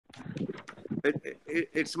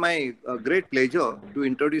It's my great pleasure to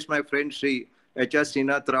introduce my friend Sri H.R.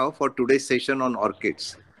 Srinath Rao for today's session on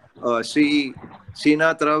orchids. Sri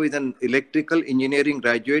Srinath Rao is an electrical engineering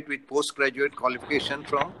graduate with postgraduate qualification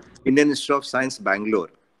from Indian Institute of Science,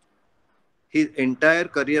 Bangalore. His entire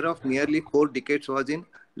career of nearly 4 decades was in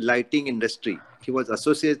lighting industry. He was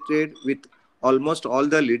associated with almost all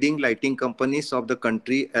the leading lighting companies of the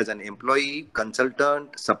country as an employee,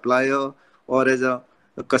 consultant, supplier, or as a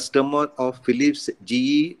customer of Philips,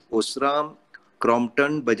 GE, Osram,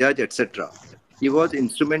 Crompton, Bajaj, etc. He was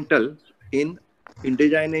instrumental in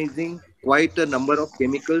indigenizing quite a number of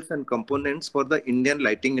chemicals and components for the Indian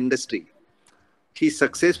lighting industry. He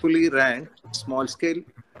successfully ran small-scale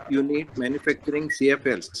unit manufacturing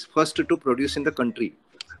CFLs, first to produce in the country.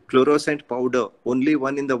 Fluorescent powder, only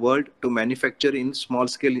one in the world to manufacture in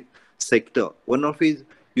small-scale sector. One of his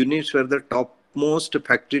units were the topmost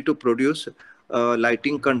factory to produce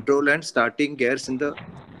lighting control and starting gears in the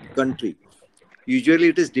country. Usually,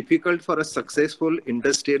 it is difficult for a successful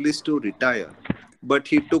industrialist to retire, but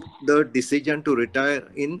he took the decision to retire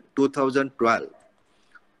in 2012.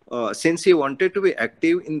 Since he wanted to be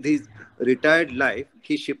active in his retired life,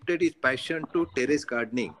 he shifted his passion to terrace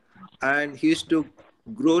gardening, and he used to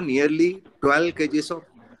grow nearly 12 kgs of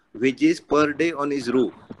veggies per day on his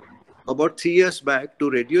roof. About 3 years back, to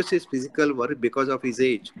reduce his physical work because of his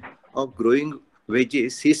age of growing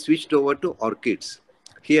veggies, he switched over to orchids.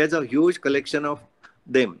 He has a huge collection of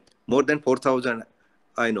them, more than 4,000,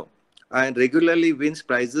 I know, and regularly wins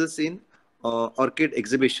prizes in orchid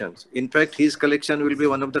exhibitions. In fact, his collection will be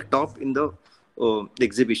one of the top in the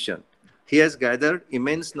exhibition. He has gathered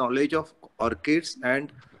immense knowledge of orchids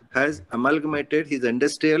and has amalgamated his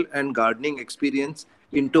industrial and gardening experience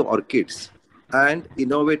into orchids and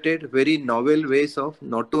innovated very novel ways of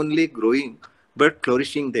not only growing but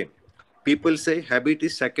flourishing them. People say habit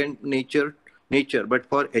is second nature, but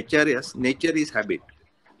for HRS, nature is habit.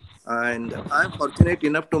 And I'm fortunate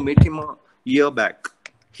enough to meet him a year back.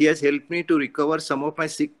 He has helped me to recover some of my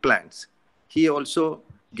sick plants. He also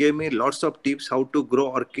gave me lots of tips how to grow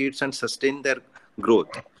orchids and sustain their growth.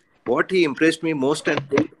 What he impressed me most and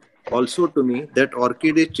told also to me that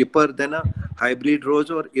orchid is cheaper than a hybrid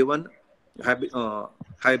rose or even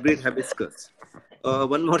hybrid hibiscus.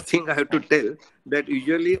 One more thing I have to tell that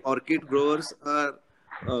usually orchid growers are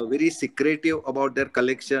very secretive about their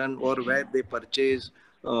collection or where they purchase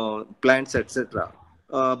plants, etc.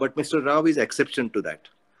 But Mr. Rao is exception to that.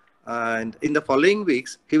 And in the following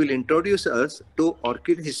weeks, he will introduce us to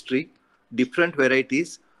orchid history, different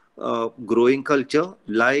varieties, growing culture,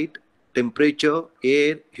 light, temperature,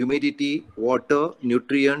 air, humidity, water,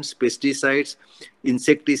 nutrients, pesticides,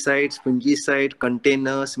 insecticides, fungicide,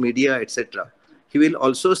 containers, media, etc. He will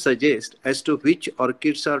also suggest as to which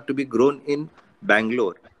orchids are to be grown in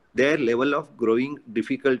Bangalore, their level of growing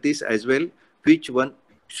difficulties as well, which one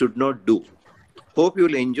should not do. Hope you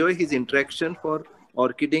will enjoy his interaction for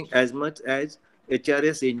orchiding as much as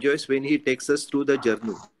HRS enjoys when he takes us through the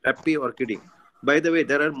journey. Happy orchiding. By the way,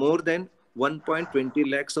 there are more than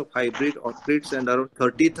 1.20 lakhs of hybrid orchids and around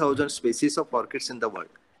 30,000 species of orchids in the world.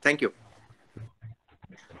 Thank you.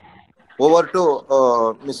 Over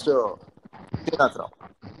to Mr. Srinath Rao.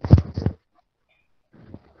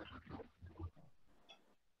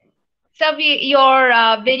 So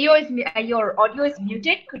your video is your audio is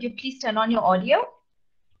muted. Could you please turn on your audio?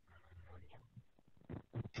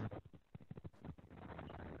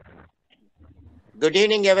 Good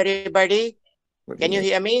evening, everybody. Can you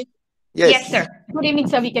hear me? Yes, sir. Good evening,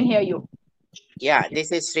 sir. We can hear you. Yeah,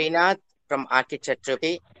 this is Srinath from Orchid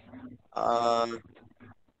Satrupy.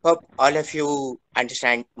 Hope all of you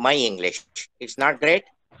understand my English. It's not great,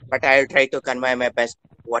 but I'll try to convey my best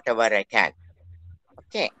whatever I can.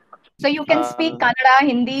 Okay. So you can speak Kannada,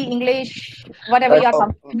 Hindi, English, whatever you are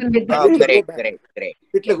comfortable with. Great.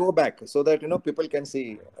 It will go back so that people can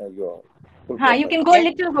see your. You can go a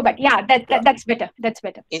little go back. Yeah, that's better. That's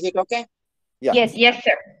better. Is it okay? Yeah. Yes,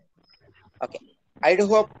 sir. Okay. I do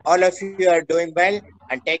hope all of you are doing well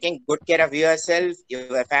and taking good care of yourself,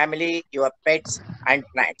 your family, your pets, and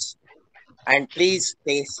plants. And please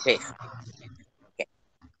stay safe. Okay.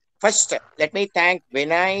 First, let me thank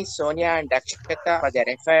Vinay, Sonia, and Dakshata for their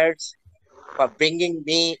efforts for bringing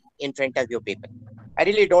me in front of you people. I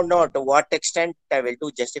really don't know to what extent I will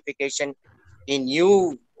do justification in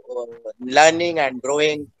you learning and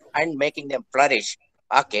growing and making them flourish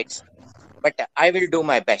orchids, but I will do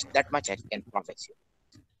my best. That much I can promise you.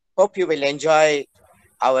 Hope you will enjoy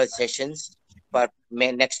our sessions for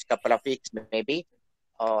next couple of weeks maybe.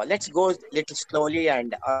 Let's go little slowly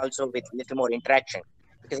and also with little more interaction,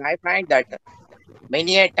 because I find that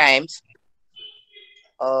many a times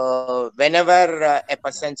whenever a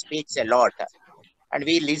person speaks a lot and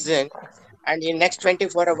we listen, and in next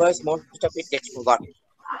 24 hours, most of it gets forgotten.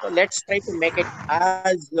 So let's try to make it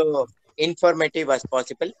as informative as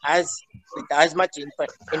possible, as with as much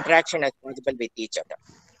interaction as possible with each other.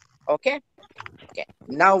 Okay. Okay.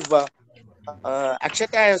 Now,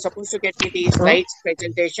 Akshata, I was supposed to get me the slides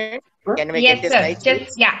presentation. Can we get Yes, the sir. slides,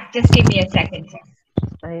 please? Just give me a second, sir.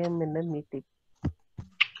 I am in a meeting.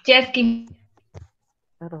 Just give me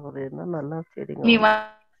me 1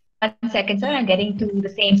 second, sir. I'm getting to the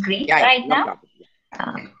same screen Yeah, right no now.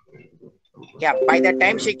 problem. Yeah, by the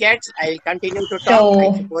time she gets, I'll continue to talk.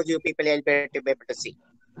 I So, suppose you people will be able to see.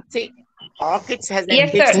 See, Orchids has a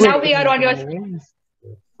yes, big sir. slide. Now we are on your.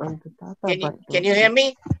 Can you hear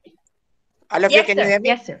me? All of you, Yes, can you sir. hear me?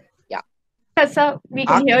 Yes, sir. Yeah. Yes, sir, we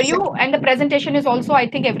can hear Orchids. you, and the presentation is also, I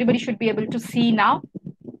think everybody should be able to see now.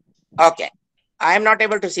 Okay. I am not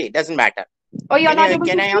able to see. Doesn't matter. Oh, you're not able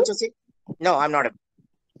Can to I see? also see? No, I'm not able.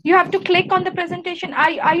 You have to click on the presentation.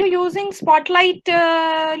 Are you using Spotlight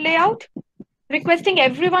layout? Requesting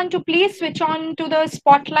everyone to please switch on to the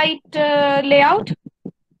Spotlight layout.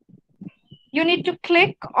 You need to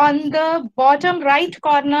click on the bottom right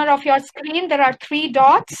corner of your screen. There are 3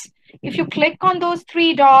 dots. If you click on those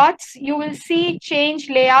 3 dots, you will see change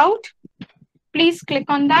layout. Please click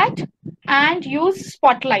on that and use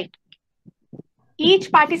Spotlight.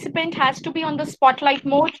 Each participant has to be on the Spotlight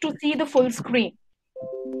mode to see the full screen.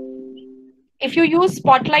 If you use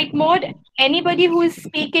Spotlight mode, anybody who is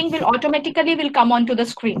speaking will automatically come onto the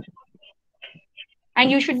screen.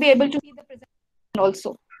 And you should be able to see the presentation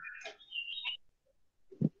also.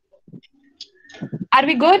 Are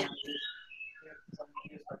we good?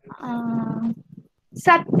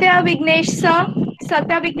 Satya Vignesh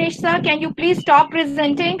sir, can you please stop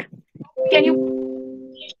presenting? Can you?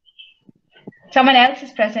 Someone else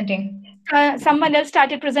is presenting. Someone else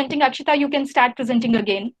started presenting. Akshita, you can start presenting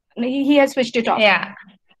again. He has switched it off. Yeah.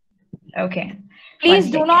 Okay. Please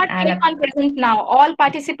 1 do second. not click on present now. All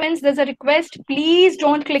participants, there's a request. Please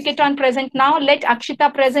don't click it on present now. Let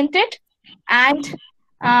Akshita present it and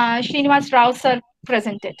Srinivas Rao sir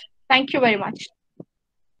present it. Thank you very much.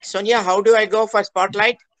 Sonia, how do I go for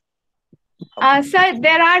Spotlight? Sir,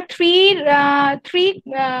 there are three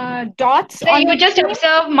dots. So on you the just screen.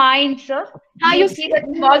 observe mine, sir. You see the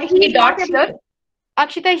small 3 dots, sir?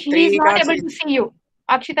 Akshita, he is not able to see you.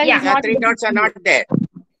 Akshita, Yeah. he's not 3 able dots to are see you. not there.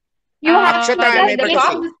 You have Akshata, to I'm able to click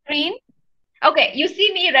see. on the screen. Okay, you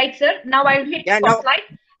see me, right, sir? Now I will hit Spotlight,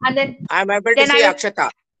 and then I'm able to then see I will- Akshata.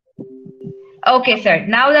 Okay, sir.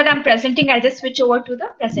 Now that I'm presenting, I'll just switch over to the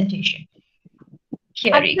presentation.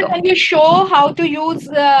 Here we Akshita, go. can you show how to use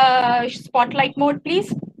Spotlight mode,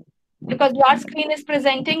 please? Because your screen is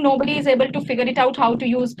presenting, nobody is able to figure it out how to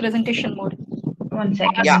use presentation mode. 1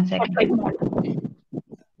 second. Yeah. 1 second.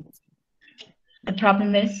 The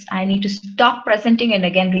problem is I need to stop presenting and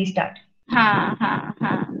again restart.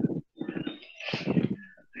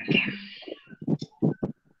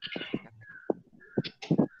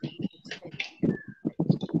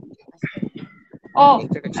 Oh,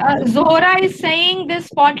 Zohra is saying this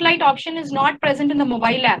Spotlight option is not present in the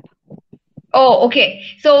mobile app. Oh, okay.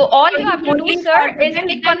 So all you have to do, sir, is then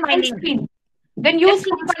click on my name. screen. Then use Just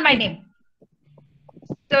click on my name.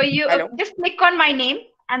 So you just click on my name,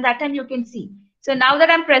 and that time you can see. So now that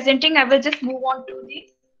I'm presenting, I will just move on to the.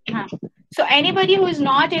 So anybody who is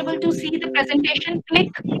not able to see the presentation,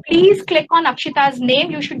 please click on Akshita's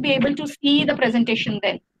name. You should be able to see the presentation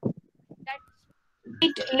then.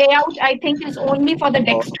 That layout, I think, is only for the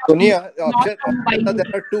desktop. Sonia, not for mobile. there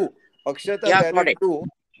are 2. Akshata, Yeah, there got are it. 2.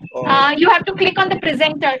 You have to click on the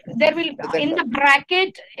presenter. There will in the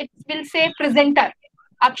bracket it will say presenter,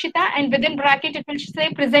 Akshita, and within bracket it will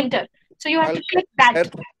say presenter. So you have to click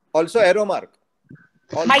that. Also arrow mark.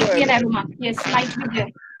 Might be an arrow mark. Yes, might be there.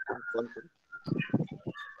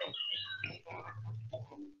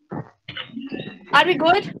 Are we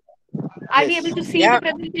good? Are we able to see the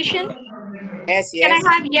presentation? Yes, Can I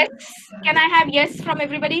have yes? Can I have yes from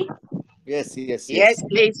everybody? Yes, please.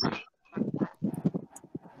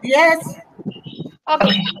 Yes.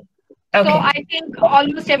 Okay. So I think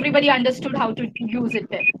almost everybody understood how to use it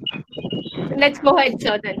then. Let's go ahead,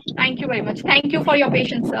 sir, then. Thank you very much. Thank you for your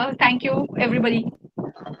patience, sir. Thank you, everybody.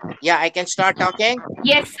 Yeah, I can start talking?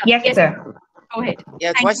 Yes, sir. Yes, sir. Go ahead.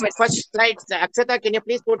 Yeah, first slide. Akshata, can you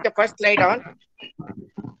please put the first slide on?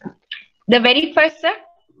 The very first, sir?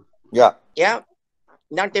 Yeah. Yeah,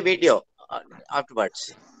 not the video,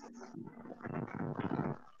 afterwards.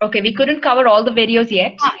 Okay, we couldn't cover all the videos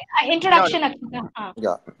yet. Introduction. No.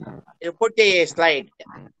 Yeah. You put the slide.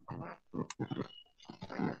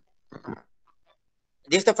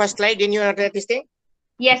 This is the first slide in your this thing?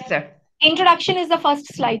 Yes, sir. Introduction is the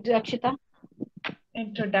first slide, Rakshita.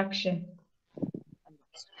 Introduction.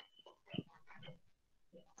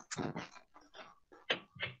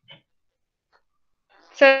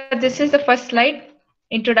 So this is the first slide.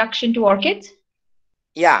 Introduction to orchids.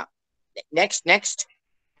 Yeah. Next. Next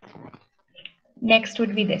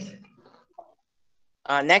would be this.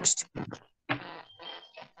 Next.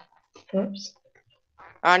 Oops.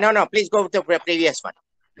 No. Please go to the previous one.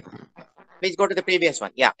 Please go to the previous one.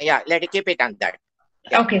 Yeah. Let it keep it on that.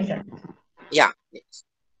 Yeah. Okay, sir. Yeah.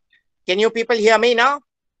 Can you people hear me now?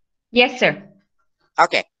 Yes, sir.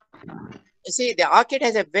 Okay. You see, the orchid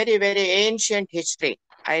has a very, very ancient history.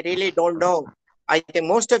 I really don't know. I think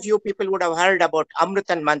most of you people would have heard about Amrit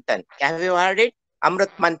and Manthan. Have you heard it? Amrit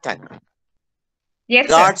Manthan. Yes,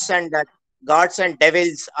 Gods and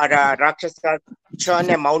devils or Rakshasas churn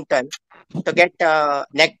a mountain to get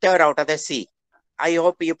nectar out of the sea. I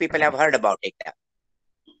hope you people have heard about it.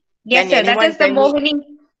 Yes, sir. That is the Mohini.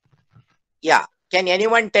 Yeah. Can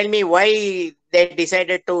anyone tell me why they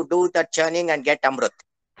decided to do the churning and get Amrit?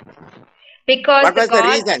 Because what was the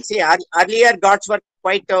reason? See, earlier gods were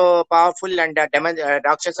quite powerful and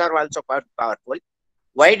Rakshasas are also quite powerful.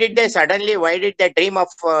 Why did they dream of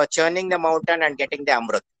churning the mountain and getting the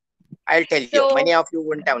Amrit? I'll tell you. Many of you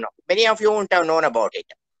wouldn't have known. Many of you wouldn't have known about it.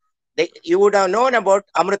 You would have known about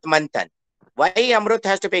Amrit Manthan. Why Amrit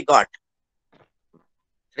has to be got?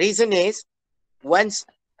 Reason is, once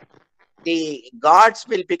the gods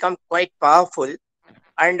will become quite powerful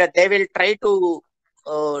and they will try to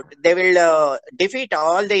defeat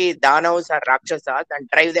all the Danavas or Rakshasas and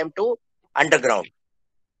drive them to underground.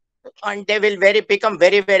 And they will become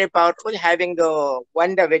very, very powerful, having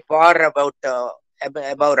won the war about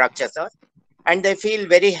Rakshasas. And they feel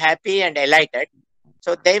very happy and elated.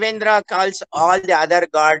 So Devendra calls all the other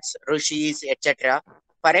gods, rishis, etc.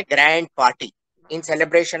 for a grand party in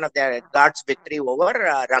celebration of the gods' victory over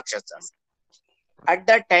Rakshasas. At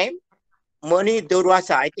that time, Muni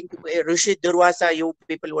Durvasa, I think Rishi Durvasa, you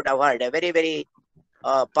people would have heard, a very, very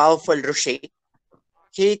powerful Rishi.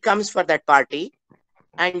 He comes for that party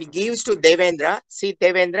and gives to Devendra. See,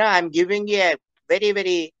 Devendra, I'm giving you a very,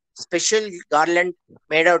 very special garland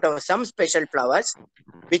made out of some special flowers,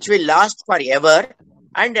 which will last forever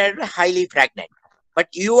and are highly fragrant. But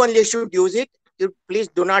you only should use it. You please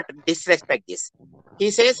do not disrespect this.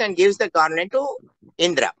 He says and gives the garland to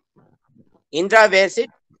Indra. Indra wears it.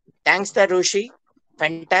 Thanks the Rishi.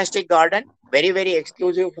 Fantastic garden. Very, very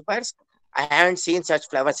exclusive flowers. I haven't seen such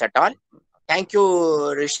flowers at all. Thank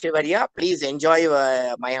you, Rishi Varya. Please enjoy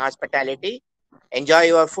my hospitality. Enjoy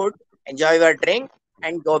your food. Enjoy your drink.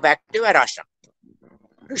 And go back to your ashram.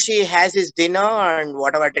 Rishi has his dinner and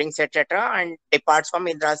whatever drinks, etc. and departs from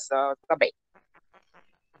Indra's sabai.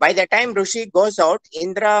 By the time Rishi goes out,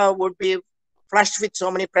 Indra would be flushed with so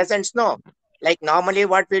many presents. No. Like normally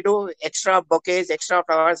what we do, extra bouquets, extra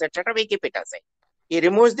flowers, etc. we keep it aside. He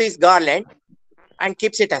removes this garland and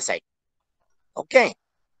keeps it aside. Okay.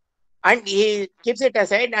 And he keeps it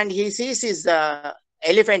aside and he sees his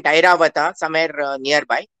elephant Airavata somewhere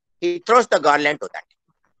nearby. He throws the garland to that.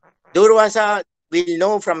 Durvasa will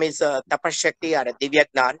know from his tapashakti or Divya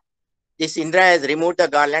Gnan, this Indra has removed the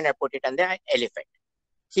garland and put it on the elephant.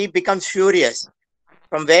 He becomes furious.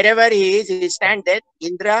 From wherever he is, he stands there.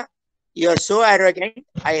 Indra, you are so arrogant.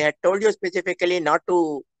 I had told you specifically not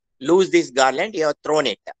to lose this garland. You have thrown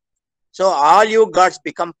it. So all you gods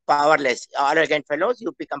become powerless. Arrogant fellows,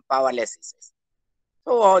 you become powerless, he says.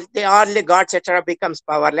 So all the gods, etc. becomes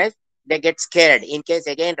powerless. They get scared. In case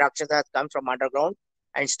again Rakshasas come from underground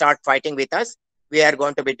and start fighting with us, we are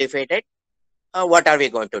going to be defeated. What are we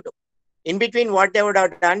going to do? In between, what they would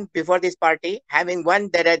have done before this party, having won,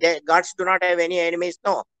 the gods do not have any enemies.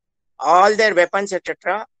 No. All their weapons,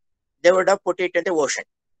 etc., they would have put it in the ocean.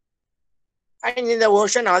 And in the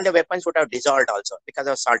ocean, all the weapons would have dissolved also because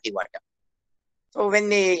of salty water. So when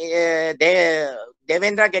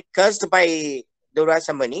Devendra get cursed by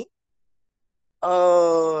Durvasa Muni,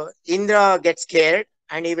 Indra gets scared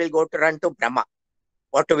and he will go to run to Brahma.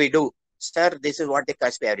 What do we do? Sir, this is what the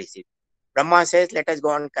curse we have received. Brahma says, let us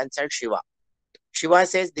go and consult Shiva. Shiva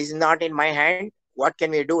says, this is not in my hand. What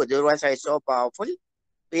can we do? Durvasa is so powerful.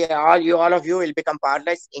 All of you will become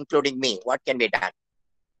powerless, including me. What can be done?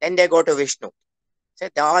 Then they go to Vishnu. So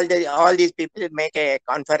all these people make a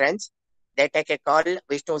conference. They take a call.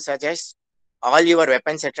 Vishnu suggests all your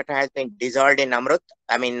weapons, etc., has been dissolved in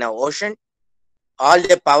ocean. All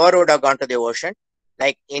the power would have gone to the ocean.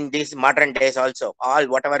 Like in these modern days also, all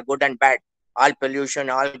whatever good and bad, all pollution,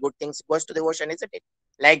 all good things goes to the ocean, isn't it?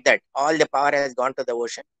 Like that, all the power has gone to the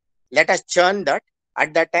ocean. Let us churn that.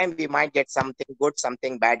 At that time, we might get something good,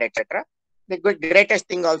 something bad, etc. the greatest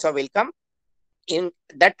thing also will come. In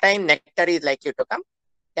that time, nectar is likely to come.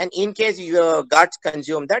 Then in case your gods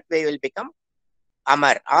consume that, we will become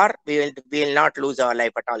Amar, or we will not lose our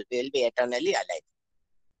life at all. We will be eternally alive.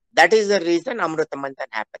 That is the reason Amrita Manthan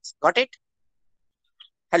happens. Got it?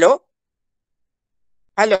 Hello?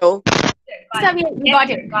 Hello? Sir, we got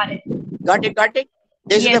it. Got it. Got it?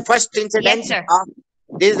 This is the first incidence of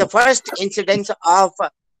this is the first incidence of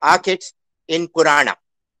orchids in Purana.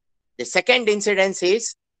 The second incidence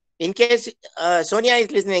is, in case Sonia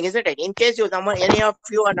is listening, isn't it? In case any of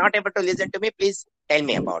you are not able to listen to me, please tell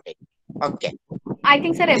me about it. Okay. I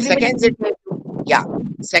think, sir, everybody.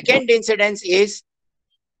 Second incidence is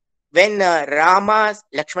when Rama,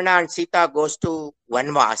 Lakshmana, and Sita goes to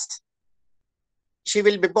Vanvas. She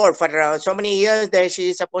will be bored for so many years. There, she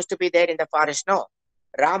is supposed to be there in the forest. No,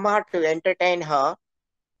 Rama, to entertain her,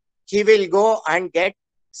 he will go and get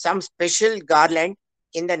some special garland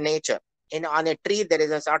in the nature. On a tree, there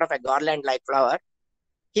is a sort of a garland-like flower.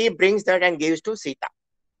 He brings that and gives to Sita.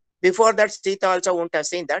 Before that, Sita also won't have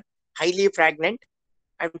seen that. Highly fragrant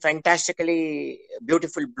and fantastically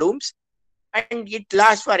beautiful blooms. And it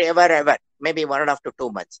lasts forever, ever, maybe 1.5 to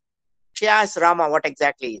 2 months. She asks Rama, what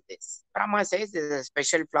exactly is this? Rama says, this is a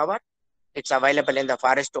special flower. It's available in the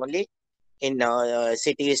forest only. In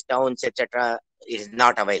cities, towns, etc., it is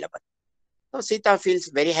not available. So Sita feels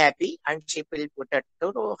very happy and she will put it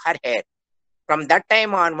to her hair. From that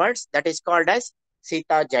time onwards, that is called as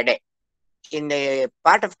Sita Jade. In a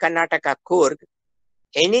part of Karnataka, Coorg,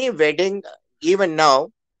 any wedding, even now,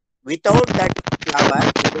 without that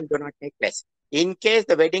flower, wedding do not take place. In case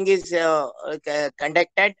the wedding is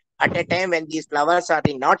conducted at a time when these flowers are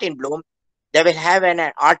not in bloom, they will have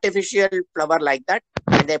an artificial flower like that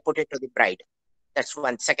and they put it to the bride. That's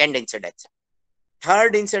one second incident.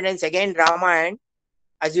 Third incident, again, Rama, and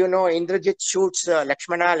as you know, Indrajit shoots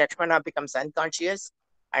Lakshmana. Lakshmana becomes unconscious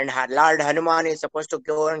and her Lord Hanuman is supposed to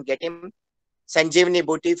go and get him Sanjeevani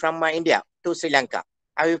booty from India to Sri Lanka.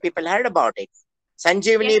 Have you people heard about it?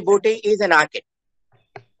 Sanjeevani booty is an orchid.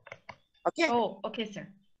 Okay. Oh, okay, sir.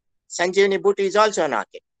 Sanjeevani booty is also an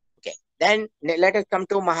orchid. Okay. Then let us come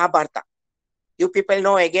to Mahabharata. You people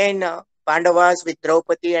know again, Pandavas with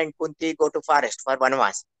Draupadi and Kunti go to forest for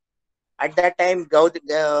Vanvas. At that time,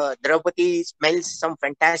 Draupadi smells some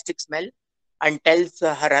fantastic smell and tells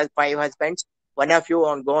her 5 husbands, one of you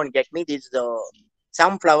won't go and get me these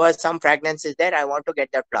some flowers, some fragrance is there. I want to get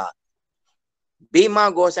that flower.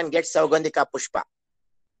 Bhima goes and gets Saugandhika Pushpa.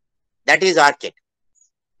 That is orchid.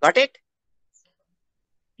 Got it?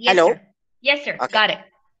 Yes, hello? Sir. Yes, sir. Okay. Got it.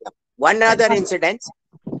 One other incident,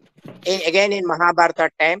 again in Mahabharata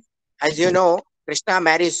time, as you know, Krishna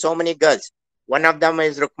marries so many girls. One of them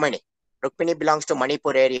is Rukmini. Rukmini belongs to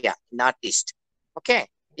Manipur area, northeast. Okay.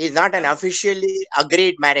 It's not an officially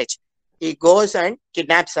agreed marriage. He goes and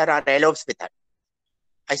kidnaps her or elopes with her.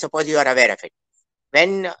 I suppose you are aware of it.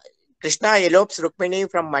 When Krishna elopes Rukmini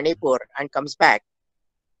from Manipur and comes back,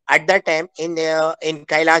 at that time in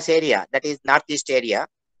Kailas area, that is northeast area,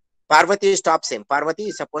 Parvati stops him. Parvati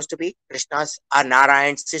is supposed to be Krishna's or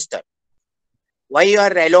Narayan's sister. Why you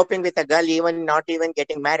are eloping with a girl, not even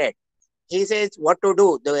getting married? He says, what to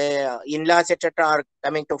do? The in-laws, etc. are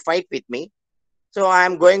coming to fight with me. So I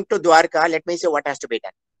am going to Dwarka. Let me see what has to be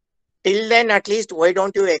done. Till then, at least, why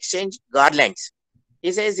don't you exchange garlands?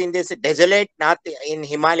 He says, in this desolate north in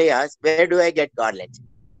Himalayas, where do I get garlands?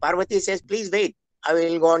 Parvati says, please wait. I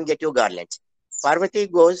will go and get you garlands. Parvati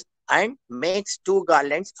goes and makes 2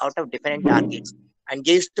 garlands out of different orchids and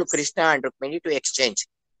gives to Krishna and Rukmini to exchange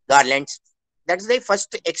garlands. That's the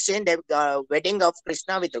first exchange, wedding of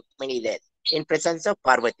Krishna with Rukmini there in presence of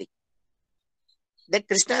Parvati. Then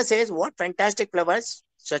Krishna says, what fantastic flowers,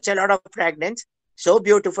 such a lot of fragrance, so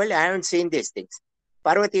beautiful, I haven't seen these things.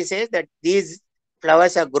 Parvati says that these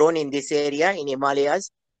flowers are grown in this area, in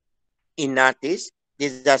Himalayas, in Northeast.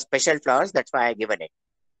 These are special flowers, that's why I given it.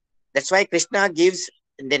 That's why Krishna gives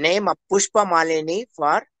the name of Pushpa Malini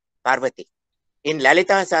for Parvati. In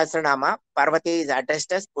Lalita Sahasranama, Parvati is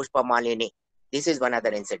addressed as Pushpa Malini. This is one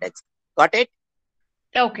other incident. Got it?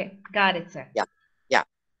 Okay, got it, sir. Yeah, yeah.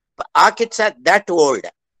 Orchids are that old.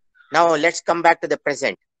 Now let's come back to the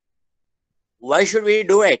present. Why should we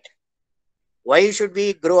do it? Why should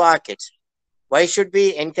we grow orchids? Why should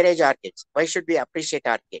we encourage orchids? Why should we appreciate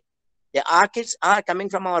orchids? The orchids are coming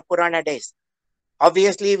from our Purana days.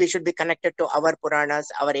 Obviously, we should be connected to our Puranas,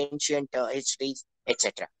 our ancient histories,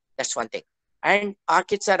 etc. That's one thing. And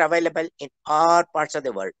orchids are available in all parts of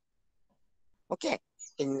the world. Okay.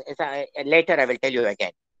 Later, I will tell you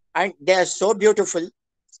again. And they are so beautiful,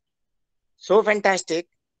 so fantastic,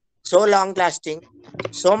 so long lasting.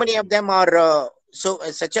 So many of them are So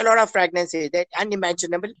such a lot of fragrance is that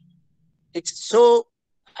unimaginable. It's so,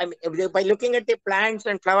 I mean, by looking at the plants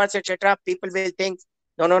and flowers, etc., people will think,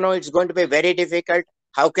 no, it's going to be very difficult.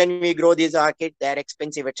 How can we grow these orchids? They are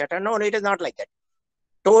expensive, etc. No, it is not like that.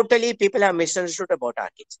 Totally, people have misunderstood about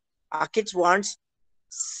orchids. Orchids wants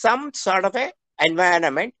some sort of a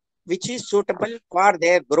environment which is suitable for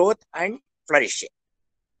their growth and flourishing.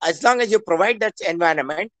 As long as you provide that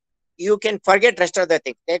environment, you can forget rest of the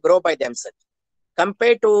things. They grow by themselves.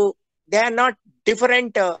 Compared to, they are not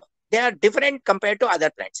different. They are different compared to other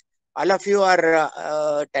plants. All of you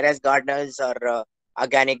are terrace gardeners or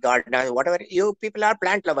organic gardeners, whatever. You people are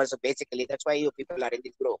plant lovers. So basically, that's why you people are in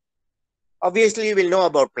this group. Obviously, you will know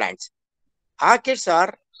about plants. Orchids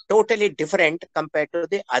are totally different compared to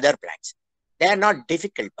the other plants. They are not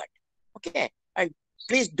difficult, but okay. And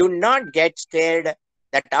please do not get scared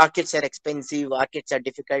that orchids are expensive, orchids are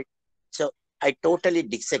difficult. So I totally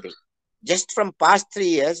disagree. Just from past 3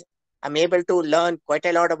 years, I'm able to learn quite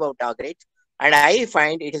a lot about orchids, and I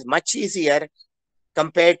find it is much easier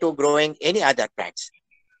compared to growing any other plants.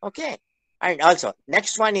 Okay. And also,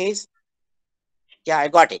 next one is, yeah, I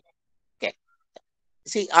got it. Okay.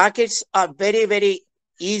 See, orchids are very, very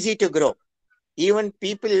easy to grow. Even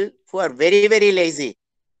people who are very, very lazy.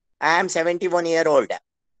 I am 71-year-old.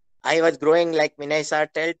 I was growing, like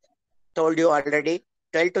Vinay told you already,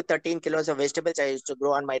 12 to 13 kilos of vegetables I used to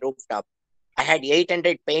grow on my rooftop. I had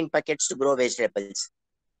 800 paint buckets to grow vegetables.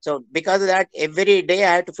 So because of that, every day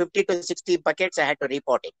I had to 50 to 60 buckets I had to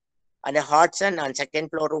repot it. On a hot sun on second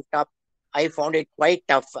floor rooftop, I found it quite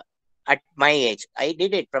tough at my age. I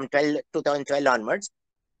did it from 2012 onwards.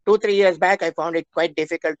 2-3 years back, I found it quite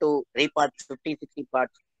difficult to repot 50-60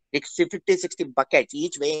 pots, 50-60 buckets,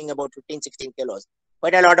 each weighing about 15-16 kilos.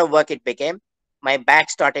 Quite a lot of work it became. My back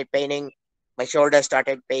started paining, my shoulders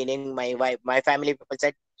started paining. My family people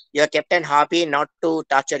said, "You are kept in hobby, not to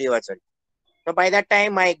torture yourself." So by that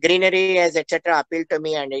time, my greenery as etc. appealed to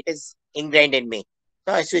me, and it is ingrained in me.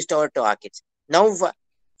 So I switched over to orchids. Now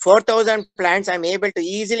 4,000 plants I'm able to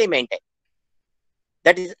easily maintain.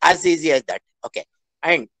 That is as easy as that. Okay.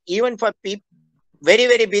 And even for people, very,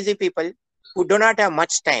 very busy people who do not have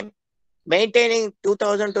much time, maintaining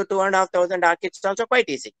 2,000 to 2,500 orchids is also quite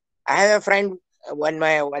easy. I have a friend, one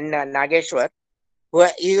Nageshwar, who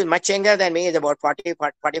he is much younger than me, is about 40,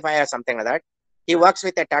 45 or something like that. He works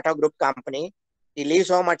with a Tata Group company. He leaves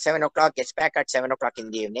home at 7 o'clock, gets back at 7 o'clock in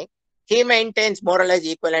the evening. He maintains more or less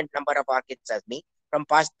equivalent number of orchids as me. From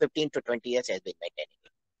past 15 to 20 years, he has been maintaining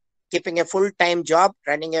it. Keeping a full-time job,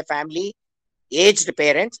 running a family, aged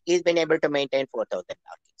parents, he's been able to maintain 4,000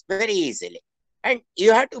 orchids very easily. And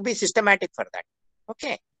you have to be systematic for that.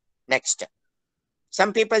 Okay. Next.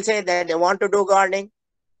 Some people say that they want to do gardening,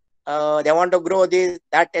 they want to grow this,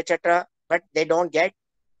 that, etc., but they don't get.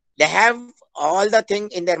 They have all the thing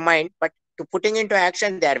in their mind, but to putting into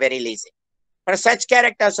action, they are very lazy. For such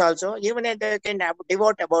characters also, even if they can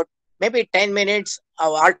devote about maybe 10 minutes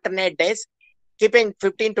of alternate days, keeping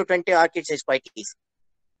 15 to 20 orchids is quite easy.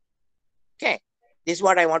 Okay, this is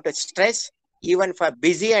what I want to stress. Even for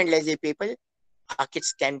busy and lazy people,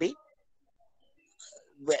 orchids can be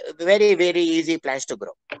very, very easy plants to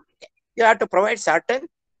grow. Okay. You have to provide certain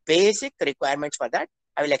basic requirements for that.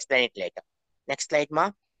 I will explain it later. Next slide,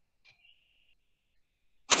 Ma.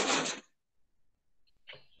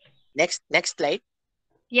 Next slide.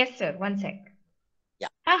 Yes, sir. One sec. Yeah.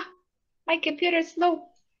 My computer is slow.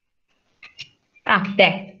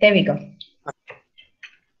 There we go.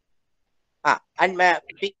 And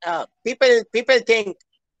people think,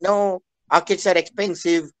 no, orchids are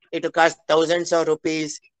expensive. It will cost thousands of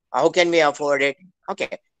rupees. How can we afford it?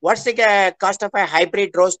 Okay. What's the cost of a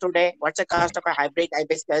hybrid rose today? What's the cost of a hybrid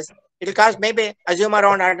hibiscus? It will cost maybe, assume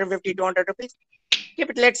around 150, 200 rupees. Keep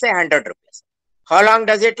it, let's say 100 rupees. How long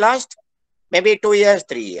does it last? Maybe 2 years,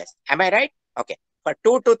 3 years. Am I right? Okay. For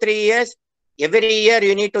 2 to 3 years, every year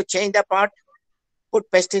you need to change the pot, put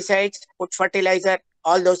pesticides, put fertilizer,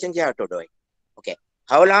 all those things you have to do it. Okay.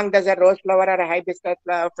 How long does a rose flower or a hibiscus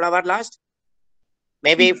flower last?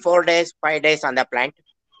 Maybe 4 days, 5 days on the plant.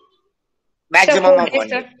 Maximum of 1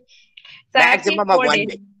 week. Maximum of 1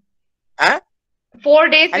 week. Huh? 4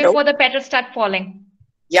 days before the petals start falling.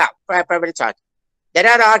 Yeah, probably start. There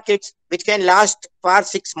are orchids which can last for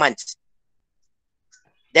 6 months.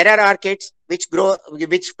 There are orchids which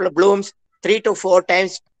blooms 3 to 4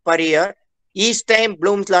 times per year. Each time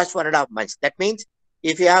blooms last 1.5 months. That means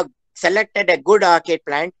if you have selected a good orchid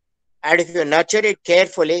plant and if you nurture it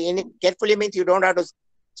carefully, carefully means you don't have to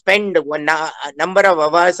spend a number of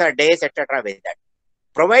hours or days, etc. with that.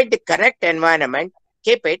 Provide the correct environment,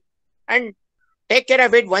 keep it, and take care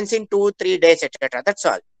of it once in 2-3 days, etc. That's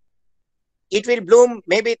all. it will bloom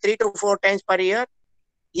maybe 3 to 4 times per year.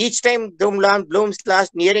 Each time blooms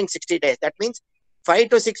last nearing 60 days. That means 5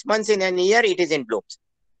 to 6 months in a year it is in blooms.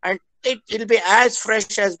 And it will be as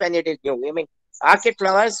fresh as when it is new. I mean, orchid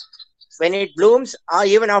flowers, when it blooms, or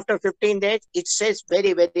even after 15 days, it stays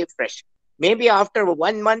very, very fresh. Maybe after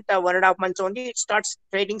 1 month or 1.5 months only, it starts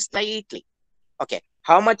fading slightly. Okay.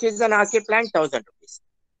 How much is an orchid plant? 1,000 rupees.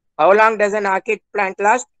 How long does an orchid plant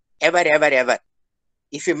last? Ever, ever, ever.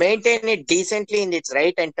 If you maintain it decently in its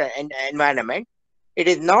right environment, it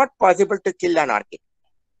is not possible to kill an orchid.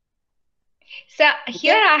 So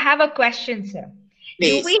here I have a question, sir.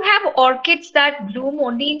 Please. Do we have orchids that bloom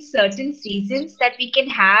only in certain seasons, that we can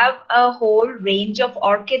have a whole range of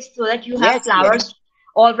orchids so that you have flowers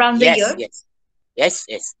all around the year? Yes,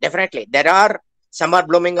 definitely. There are summer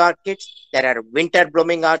blooming orchids, there are winter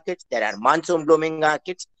blooming orchids, there are monsoon blooming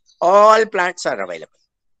orchids. All plants are available.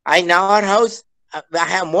 In our house, I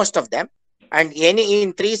have most of them. And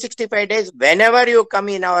in 365 days, whenever you come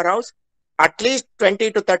in our house, at least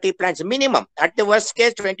 20 to 30 plants minimum. At the worst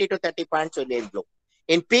case, 20 to 30 plants will be in bloom.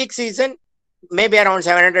 In peak season, maybe around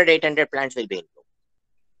 700, 800 plants will be in bloom.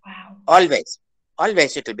 Wow.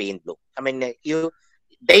 Always it will be in bloom. I mean,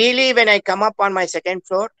 daily when I come up on my second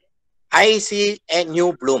floor, I see a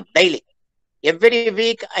new bloom daily. Every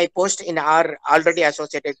week I post in our already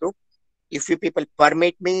associated group. If you people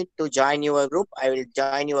permit me to join your group, I will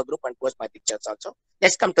join your group and post my pictures also.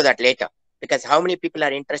 Let's come to that later, because how many people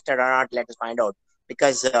are interested or not, let us find out.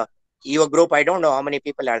 Because your group, I don't know how many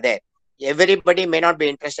people are there. Everybody may not be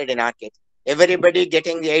interested in orchids. Everybody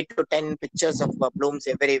getting 8 to 10 pictures of blooms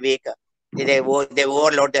every week. They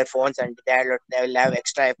overload their phones and they will have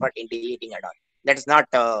extra effort in deleting and all. Let's not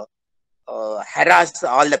harass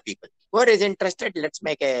all the people. Whoever is interested, let's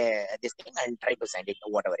make this thing and try to send it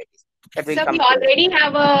to whatever it is. So we already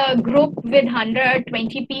have a group with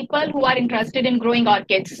 120 people who are interested in growing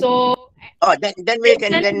orchids. So then we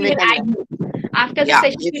can add you. After the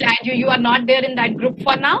session, we'll add you. You are not there in that group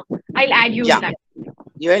for now. I'll add you in that.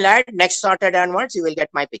 You will add next Saturday onwards. You will get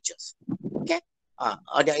my pictures. Okay.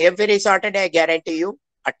 Every Saturday, I guarantee you,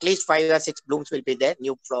 at least 5 or 6 blooms will be there.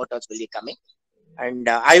 New photos will be coming. And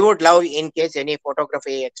I would love, in case any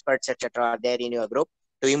photography experts, etc., are there in your group,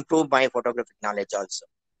 to improve my photographic knowledge also.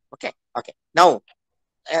 Okay. Now,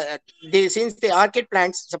 since the orchid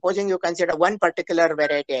plants, supposing you consider one particular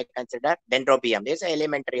variety, I consider Dendrobium. This is an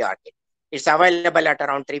elementary orchid. It's available at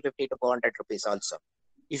around 350 to 400 rupees also.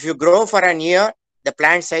 If you grow for a year, the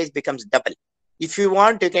plant size becomes double. If you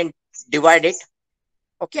want, you can divide it.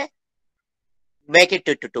 Okay. Make it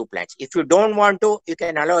to 2 plants. If you don't want to, you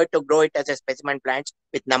can allow it to grow it as a specimen plant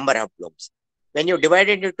with number of blooms. When you divide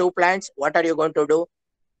it into 2 plants, what are you going to do?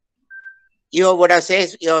 You would have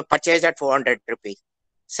said you purchased at 400 rupees.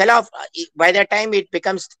 Sell off by the time it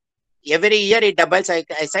becomes every year it doubles. I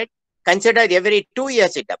said consider every 2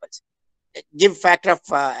 years it doubles. Give factor of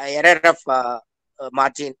error of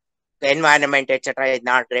margin. The environment, etc., is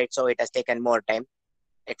not great, so it has taken more time,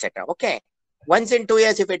 etc. Okay. Once in 2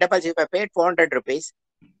 years, if it doubles, if I paid 400 rupees,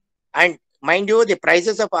 and mind you, the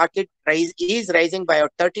prices of orchid price is rising by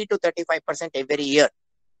 30 to 35% every year.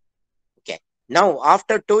 Okay. Now,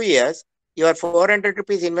 after 2 years, your 400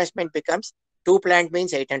 rupees investment becomes 2 plant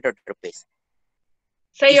means 800 rupees.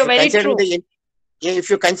 So you're very true. If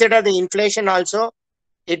you consider the inflation also,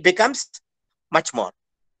 it becomes much more.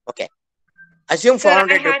 Okay. Assume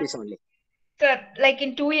 400 rupees only. Sir, like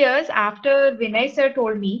in 2 years after Vinay sir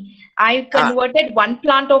told me, I converted one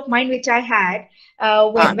plant of mine which I had.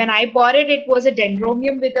 When I bought it, it was a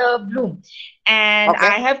dendrobium with a bloom. And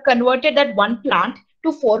I have converted that one plant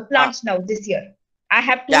to 4 plants now this year. I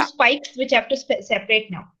have 2 spikes which I have to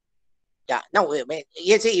separate now. Yeah. Now,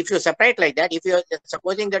 you see, if you separate like that, if you're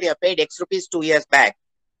supposing that you have paid X rupees 2 years back,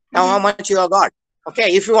 now how much you have got?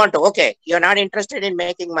 Okay. If you want to, okay, you're not interested in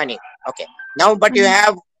making money. Okay. Now, but you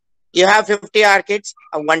have 50 orchids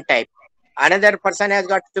of one type. Another person has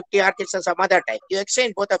got 50 orchids of some other type. You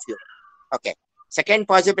exchange both of you. Okay. Second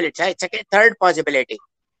possibility. Third possibility.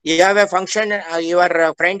 You have a function.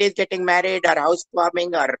 Your friend is getting married, or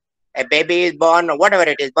housewarming, or a baby is born, or whatever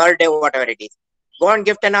it is, birthday, whatever it is. Go and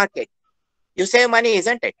gift an orchid. You save money,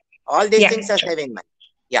 isn't it? All these things are saving money.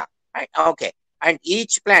 Yeah. Right. Okay. And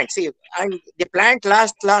each plant, see, and the plant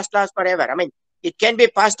lasts forever. I mean, it can be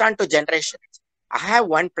passed on to generations. I have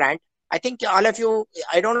one plant. I think all of you,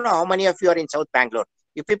 I don't know how many of you are in South Bangalore.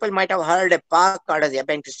 You people might have heard a park called as M.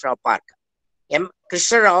 Krishna Rao Park. M.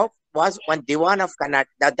 Krishna Rao was one Diwan of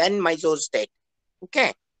Karnataka, then Mysore state.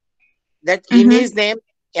 Okay. That in his name,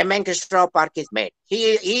 M. Krishna Rao Park is made.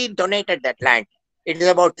 He donated that land. It is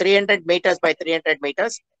about 300 meters by 300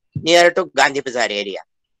 meters near to Gandhi Bazaar area.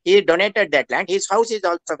 He donated that land. His house is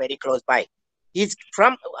also very close by. He's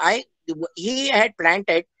from, he had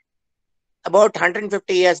planted about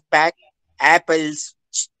 150 years back apples,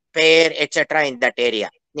 pear, etc. in that area,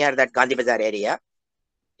 near that Gandhi Bazaar area.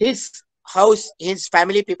 His house, his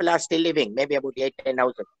family people are still living, maybe about 8-10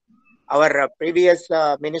 houses. Our previous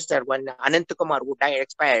minister, when Anant Kumar, who died,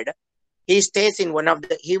 expired, he stays in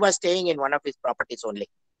he was staying in one of his properties only.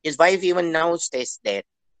 His wife even now stays there.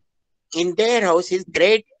 In their house, his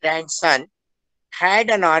great grandson had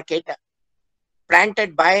an orchid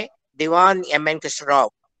planted by Diwan M.N. Krishna Rao.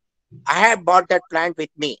 I have bought that plant with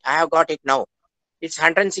me. I have got it now. It's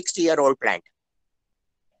 160-year-old plant.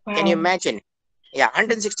 Wow. Can you imagine? Yeah,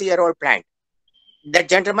 160-year-old plant. That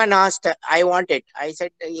gentleman asked, I want it.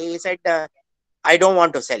 He said, I don't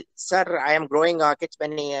want to sell. Sir, I am growing orchids.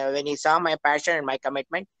 When he saw my passion and my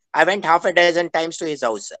commitment, I went half a dozen times to his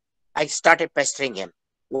house. I started pestering him.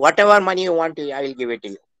 Whatever money you want, I will give it to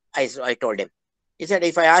you. I told him. He said,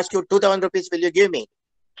 if I ask you 2,000 rupees, will you give me?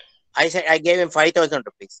 I said, I gave him 5,000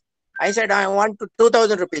 rupees. I said, I want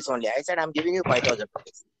 2,000 rupees only. I said, I'm giving you 5,000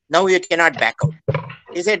 rupees. Now you cannot back out.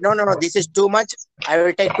 He said, no, this is too much. I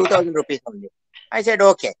will take 2,000 rupees only. I said,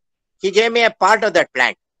 okay. He gave me a part of that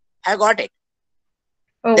plant. I got it.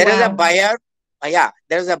 Oh, There is a wow. buyer.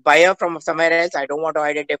 There is a buyer from somewhere else. I don't want to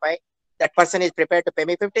identify. That person is prepared to pay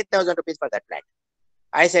me 50,000 rupees for that plant.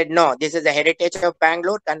 I said, no, this is the heritage of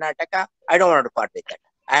Bangalore, Karnataka. I don't want to part with that.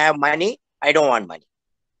 I have money. I don't want money.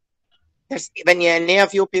 When any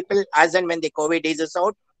of you people, as and when the COVID eases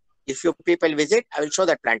out, if you people visit, I will show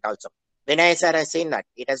that plant also. Vinay sir has seen that.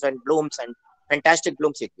 It has blooms and fantastic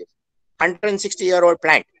blooms it gives. 160-year-old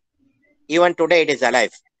plant. Even today it is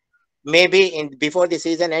alive. Maybe before the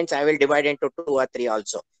season ends, I will divide into 2 or 3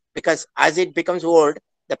 also. Because as it becomes old,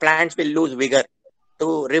 the plants will lose vigor.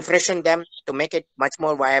 To refreshen them, to make it much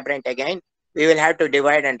more vibrant again, we will have to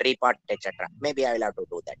divide and repot, etc. Maybe I will have to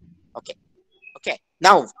do that. Okay.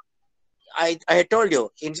 Now, I told you,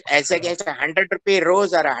 as against 100 rupee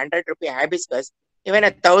rose or 100 rupee hibiscus, even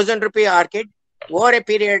 1,000 rupee orchid, over a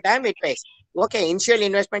period of time, it pays. Okay, initial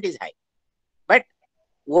investment is high. But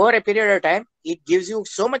over a period of time, it gives you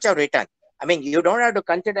so much of return. I mean, you don't have to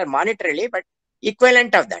consider monetarily, but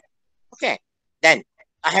equivalent of that. Okay. Then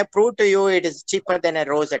I have proved to you it is cheaper than a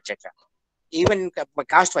rose, etc. Even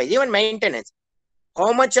cost-wise, even maintenance.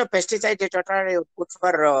 How much of pesticides, etc. you put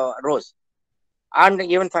for rose and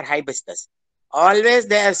even for hibiscus? Always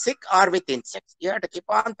they are sick or with insects. You have to keep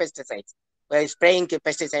on pesticides. By spraying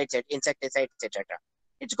pesticides, insecticides, etc.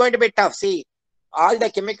 It's going to be tough. See, all the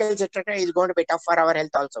chemicals, etc. is going to be tough for our health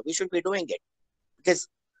also. We should be doing it. Because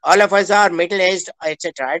all of us are middle-aged,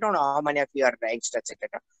 etc. I don't know how many of you are youngsters,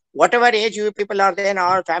 etc. Whatever age you people are there,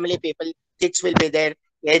 our family people, kids will be there,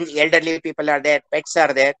 elderly people are there, pets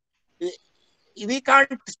are there. We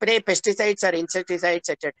can't spray pesticides or insecticides,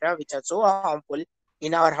 etc., which are so harmful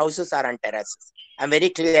in our houses or on terraces. I'm very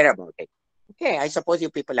clear about it. Okay, I suppose you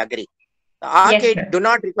people agree. The orchid Yes, do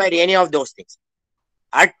not require any of those things.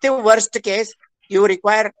 At the worst case, you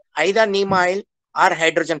require either neem oil or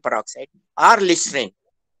hydrogen peroxide or Listerine.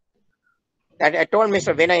 That I told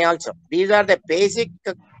Mr. Vinay also. These are the basic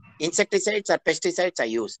insecticides or pesticides I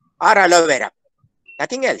use, or aloe vera.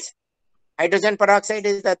 Nothing else. Hydrogen peroxide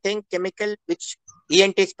is the thing, chemical, which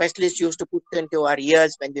ENT specialists used to put into our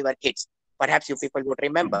ears when we were kids. Perhaps you people would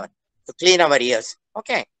remember, to clean our ears.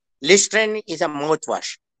 Okay. Listerine is a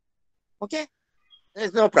mouthwash. Okay.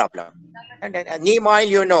 There's no problem. And neem oil,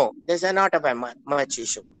 you know, there's not a much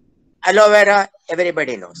issue. Aloe vera,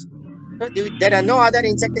 everybody knows. So there are no other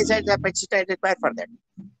insecticides or pesticides required for that.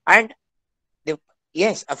 And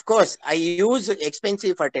yes, of course, I use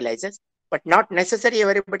expensive fertilizers, but not necessarily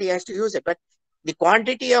everybody has to use it. But the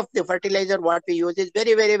quantity of the fertilizer what we use is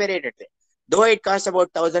very, very, very little. Though it costs about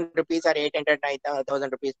 1,000 rupees or 800,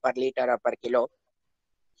 9,000 rupees per liter or per kilo,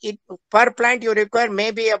 per plant you require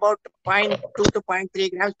maybe about 0.2 to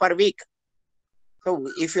 0.3 grams per week. So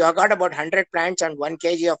if you have got about 100 plants and 1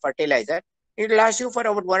 kg of fertilizer, it will last you for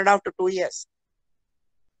about 1.5 to 2 years.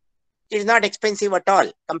 It is not expensive at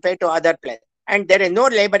all compared to other plants. And there is no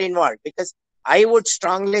labor involved, because I would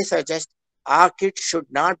strongly suggest orchids should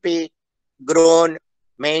not be grown,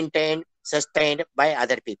 maintained, sustained by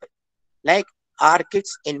other people. Like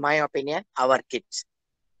orchids, in my opinion, our kids.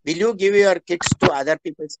 Will you give your kids to other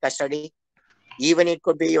people's custody? Even it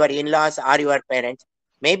could be your in-laws or your parents.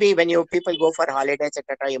 Maybe when you people go for holidays,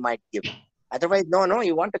 etc., you might give. Otherwise, no,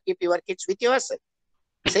 you want to keep your kids with yourself.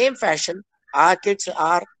 Same fashion, orchids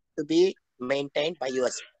are to be maintained by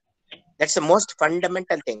yourself. That's the most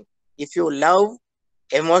fundamental thing. If you love,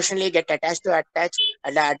 emotionally get attached to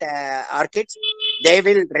orchids, they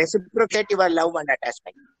will reciprocate your love and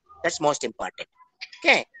attachment. That's most important.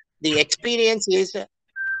 Okay. The experience is,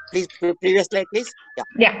 please, previous slide, please. Yeah.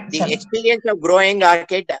 Yeah. The Sorry. experience of growing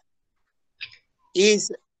orchid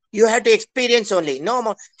is, you have to experience only. No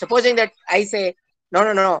more. Supposing that I say,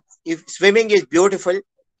 no. If swimming is beautiful,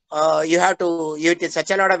 you have to, it is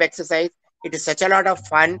such a lot of exercise. It is such a lot of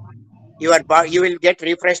fun. You will get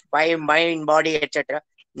refreshed by mind, body, etc.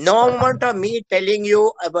 No amount of me telling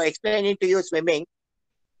you about explaining to you swimming,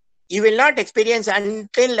 you will not experience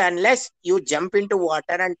until unless you jump into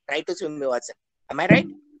water and try to swim yourself. Am I right?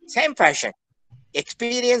 Same fashion.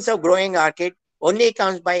 Experience of growing orchid only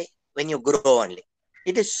comes by when you grow only.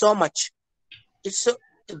 It is so much. It's so,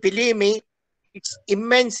 believe me, it's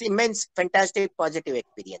immense, fantastic, positive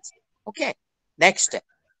experience. Okay. Next,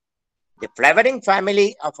 the flowering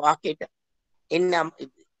family of orchid. In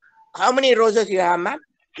how many roses you have, ma'am?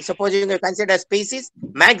 Supposing you consider species,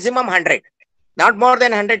 maximum 100. Not more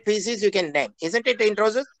than 100 species you can name. Isn't it in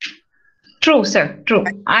roses? True, sir. True.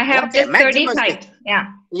 I have Okay, just 30 maximum types.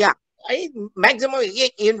 Yeah. Yeah. Maximum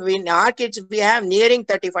in orchids, we have nearing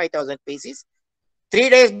 35,000 species. 3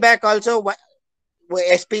 days back also,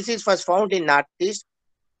 a species was found in Northeast.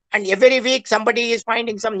 And every week somebody is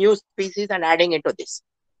finding some new species and adding into this.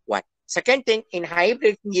 One. Second thing, in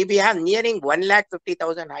hybrids, we have nearing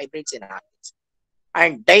 150,000 hybrids in orchids.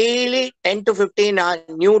 And daily 10 to 15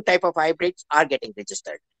 new type of hybrids are getting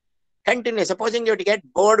registered. Continue. Supposing you get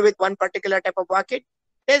bored with one particular type of orchid,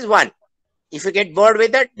 there's one. If you get bored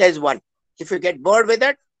with that, there's one. If you get bored with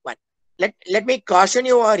that, one. Let me caution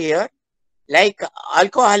you over here, like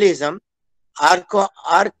alcoholism,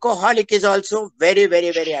 alcoholic is also very,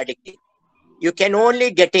 very, very addictive. You can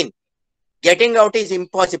only get in. Getting out is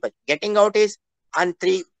impossible. Getting out is on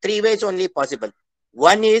three ways only possible.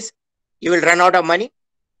 One is you will run out of money.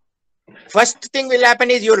 First thing will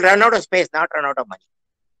happen is you will run out of space, not run out of money.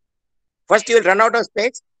 First you will run out of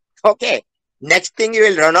space. Okay. Next thing you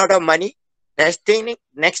will run out of money. Next thing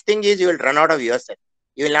is you will run out of yourself.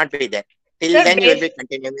 You will not be there. Till Sir, then you will be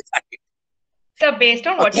continuing with that. So based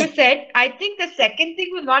on what you said, I think the second thing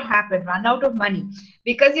will not happen, run out of money.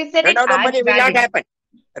 Because you said Run it out of adds money will value. not happen.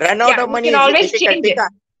 Run out of you money can is always difficult change it.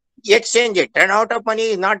 because you exchange it. Run out of money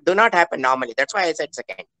is do not happen normally. That's why I said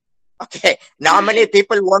second. Okay. Normally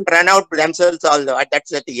people won't run out themselves, although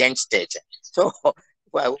that's at the end stage. So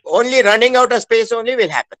only running out of space only will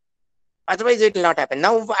happen. Otherwise it will not happen.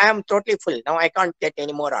 Now I am totally full. Now I can't get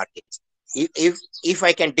any more orchids. If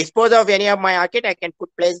I can dispose of any of my orchid, I can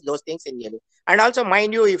place those things in yellow. And also,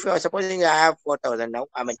 mind you, if you are supposing I have 4,000 now,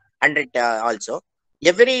 I mean 100 also.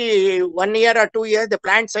 Every 1 year or 2 years, the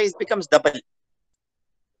plant size becomes double.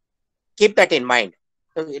 Keep that in mind.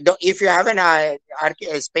 If you have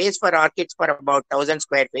a space for orchids for about 1,000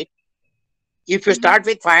 square feet, if you start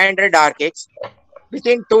with 500 orchids,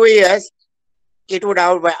 within 2 years, it would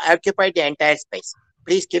have occupied the entire space.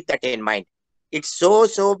 Please keep that in mind. It's so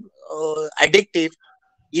addictive.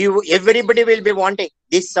 Everybody will be wanting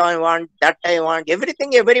this. I want that. I want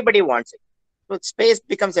everything. Everybody wants it. So space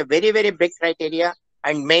becomes a very, very big criteria,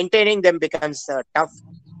 and maintaining them becomes tough.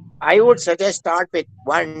 I would suggest start with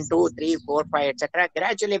 1, 2, 3, 4, 5, etc.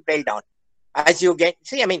 Gradually build down as you get.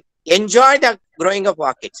 See, I mean, enjoy the growing of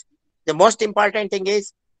orchids. The most important thing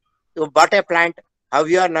is you bought a plant, how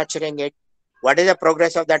you are nurturing it, what is the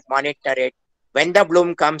progress of that, monitor it, when the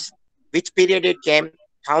bloom comes, which period it came,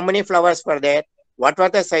 how many flowers were there, what were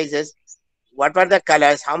the sizes, what were the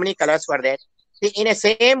colors, how many colors were there. See, in a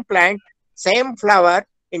same plant, same flower,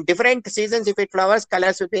 in different seasons, if it flowers,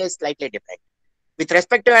 colors will be slightly different. With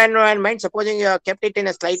respect to environment, supposing you have kept it in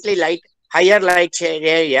a slightly higher light shade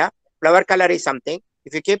area, flower color is something.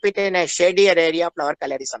 If you keep it in a shadier area, flower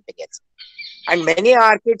color is something else. And many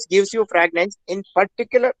orchids gives you fragrance in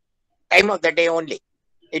particular time of the day only.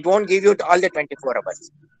 It won't give you all the 24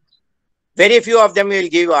 hours. Very few of them will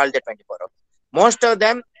give you all the 24 hours. Most of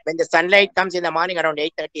them, when the sunlight comes in the morning around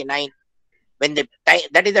 8:39, when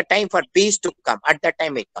that is the time for bees to come. At that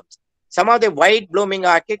time it comes. Some of the white blooming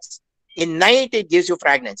orchids, in night it gives you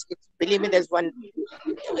fragrance. Believe me, there's one.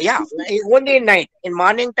 Yeah, only in night. In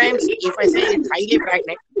morning times, if I say it's highly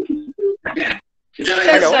fragrant.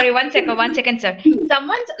 Sir, sorry, one second, sir.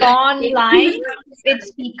 Someone's online with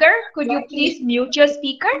speaker. Could you please mute your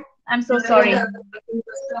speaker? I'm so sorry.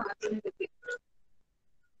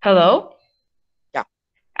 Hello? Yeah.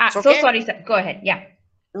 So sorry, sir. Go ahead. Yeah.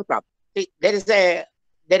 No problem. See, there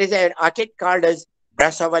is an orchid called as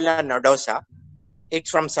Brassavola nodosa. It's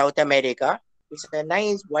from South America. It's a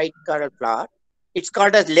nice white colored flower. It's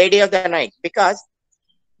called as Lady of the Night because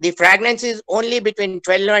the fragrance is only between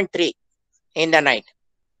 12 and 3 in the night.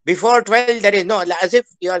 Before 12, there is no, as if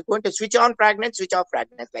you are going to switch on fragrance, switch off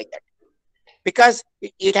fragrance like that. because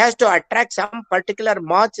it has to attract some particular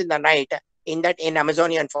moths in the night in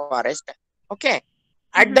Amazonian forest. Okay,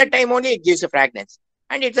 at that time only it gives a fragrance,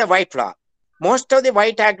 and it's a white flower. Most of the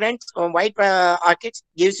white orchids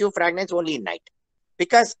gives you fragrance only in night,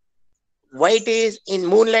 because white is in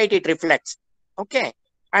moonlight, it reflects. Okay,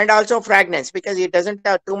 and also fragrance, because it doesn't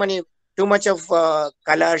have too much of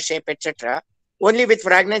color, shape, etc. Only with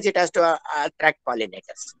fragrance it has to attract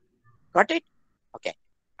pollinators. Got it? Okay.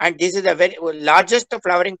 And this is the very largest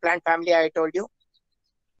flowering plant family I told you.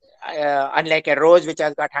 Unlike a rose which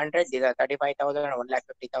has got 100, these are 35,000 or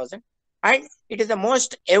 1,50,000. And it is the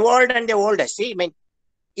most evolved and the oldest. See, I mean,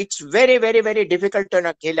 it's very, very, very difficult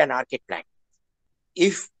to kill an orchid plant.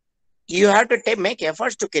 If you have to make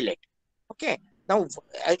efforts to kill it. Okay. Now,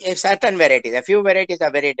 certain varieties, a few varieties are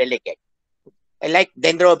very delicate. Like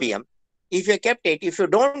dendrobium. If you kept it, if you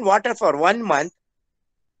don't water for 1 month.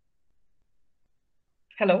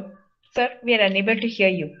 Hello, sir, we are unable to hear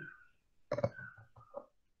you.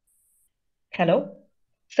 Hello,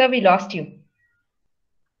 sir, we lost you.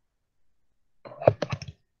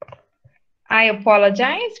 I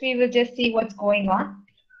apologize. We will just see what's going on.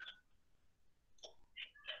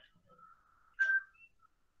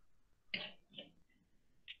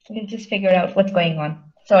 We'll just figure out what's going on.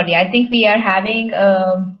 Sorry, I think we are having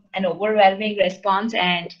an overwhelming response,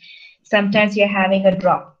 and sometimes you're having a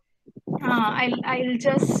drop. I'll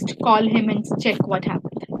just call him and check what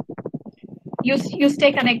happened. You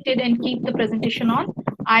stay connected and keep the presentation on.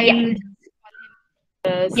 I'll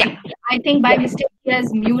I think by mistake he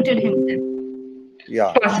has muted himself.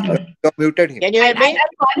 Yeah, possible. you muted him. Can you hear me?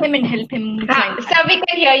 I'll call him and help him. Sir, we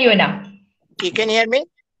can hear you now. You can hear me?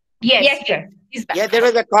 Yes, sir. He's back. Yeah, there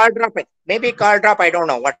was a call drop. Maybe call drop, I don't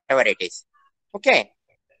know, whatever it is. Okay.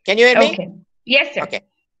 Can you hear me? Okay. Yes, sir. Okay.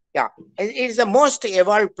 Yeah. It is the most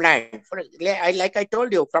evolved plant. Like I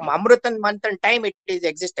told you, from Amrutan Manthan time it is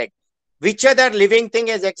existed. Which other living thing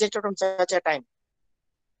has existed from such a time?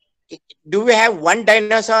 Do we have one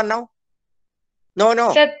dinosaur now? No,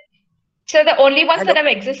 no. So the only ones that have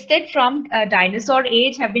existed from dinosaur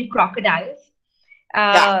age have been crocodiles.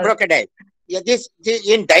 Yeah, crocodile. Yeah, this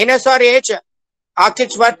in dinosaur age,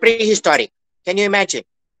 orchids were prehistoric. Can you imagine?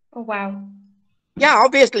 Oh, wow. Yeah,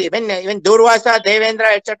 obviously, when Durvasa,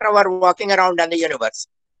 Devendra, etc. were walking around in the universe.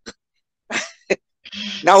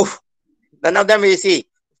 Now, none of them we see.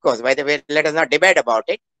 Of course, by the way, let us not debate about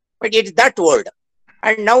it. But it's that old.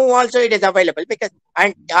 And now also it is available, because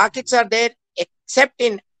and orchids are there except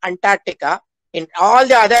in Antarctica. In all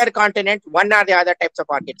the other continents, one or the other types of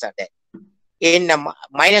orchids are there. In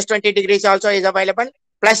minus 20 degrees also is available,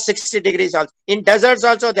 plus 60 degrees also. In deserts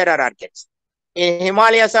also there are orchids. In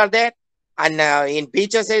Himalayas are there, and in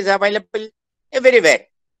beaches is available everywhere.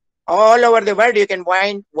 All over the world you can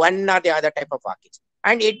find one or the other type of orchids.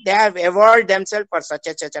 And they have evolved themselves for such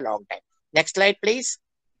a long time. Next slide, please.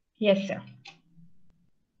 Yes, sir.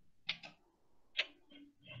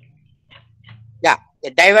 Yeah, the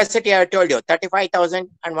diversity I told you, 35,000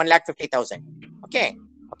 and 1,50,000. Okay,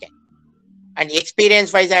 okay. And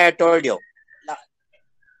experience-wise, I have told you.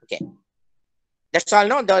 Okay, that's all.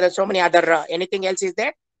 No, there are so many other. Anything else is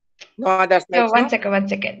there? No other slides. No, one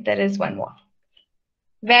second. There is one more.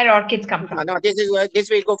 Where orchids come from? No, this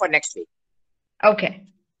will go for next week. Okay.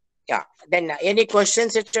 Yeah. Then any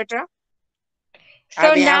questions, etc.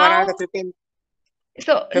 So we now, have another 15.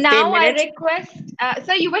 So 15 now minutes. I request,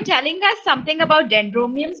 so you were telling us something about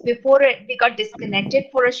dendrobiums before we got disconnected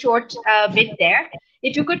for a short bit there.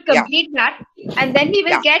 If you could complete that, and then we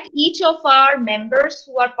will get each of our members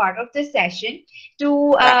who are part of this session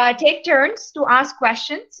to take turns to ask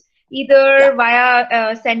questions, either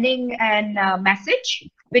via sending a message,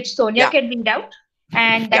 which Sonia can read out,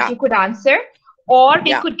 and that you could answer, or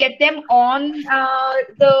we could get them on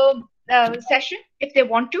the session if they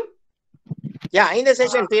want to. Yeah, in the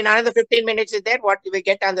session, in another 15 minutes is there, what we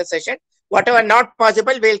get on the session. Whatever not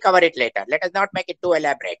possible, we'll cover it later. Let us not make it too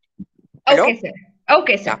elaborate. Hello? Okay, sir.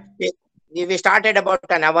 Okay, sir. Yeah. We started about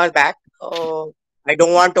an hour back. Oh, I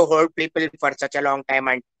don't want to hold people for such a long time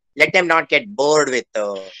and let them not get bored with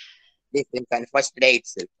this thing on first day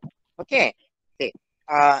itself. Okay. Okay.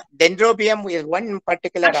 Dendrobium is one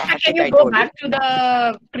particular. Can you go back to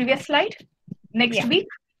the previous slide? Next week?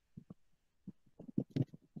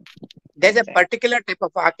 There's a particular type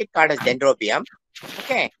of orchid called as dendrobium.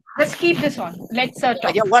 Okay. Let's keep this on. Let's talk.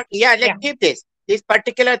 Let's keep this. This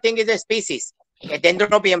particular thing is a species, a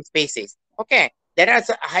dendrobium species. Okay. There are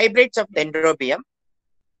hybrids of dendrobium,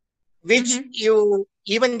 which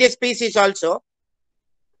even this species also,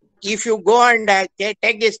 if you go and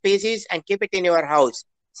take this species and keep it in your house,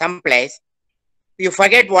 someplace, you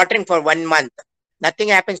forget watering for 1 month. Nothing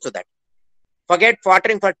happens to that. Forget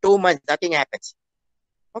watering for 2 months, nothing happens.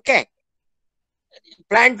 Okay.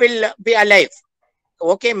 Plant will be alive.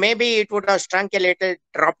 Okay, maybe it would have shrunk a little,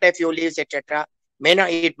 dropped a few leaves, etc.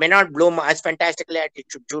 It may not bloom as fantastically as it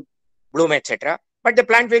should bloom, etc. But the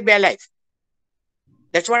plant will be alive.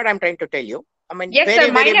 That's what I'm trying to tell you. I mean, yes, very,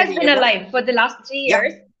 sir. Mine very, has very been alive for the last 3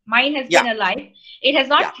 years. Mine has been alive. It has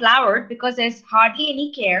not flowered because there's hardly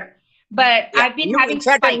any care. But I've been having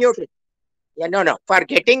certain spikes. No. For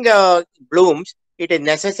getting blooms, it is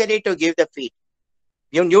necessary to give the feed.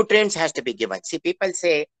 Your nutrients has to be given. See, people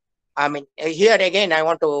say, I mean, here again, I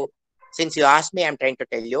want to, since you asked me, I'm trying to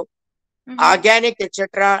tell you, organic,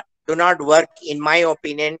 etc., do not work, in my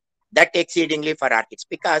opinion, that exceedingly for orchids,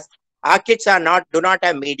 because orchids do not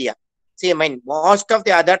have media. See, I mean, most of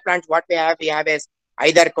the other plants, what we have is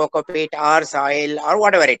either coco peat or soil or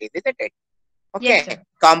whatever it is, isn't it? Okay, yes,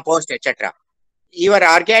 compost, etc. Your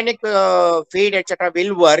organic feed, etc.,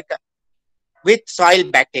 will work with soil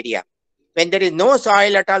bacteria. When there is no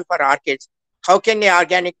soil at all for orchids, how can the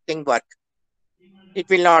organic thing work? It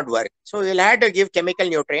will not work. So you'll have to give chemical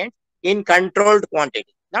nutrients in controlled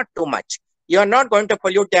quantity, not too much. You are not going to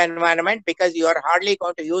pollute the environment because you are hardly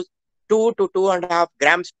going to use 2 to 2.5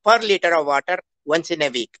 grams per liter of water once in a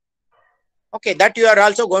week. Okay, that you are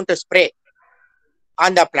also going to spray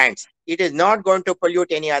on the plants. It is not going to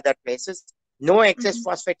pollute any other places. No excess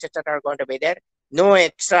phosphates, etc., are going to be there. No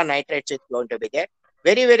extra nitrates is going to be there.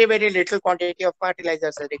 Very, very, very little quantity of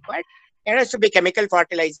fertilizers is required. It has to be chemical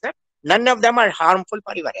fertilizer. None of them are harmful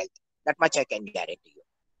for your health. That much I can guarantee you.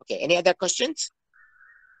 Okay, any other questions?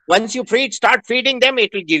 Once you start feeding them,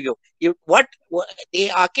 it will give you. What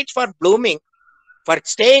the orchids for blooming, for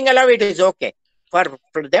staying alive, it is okay. For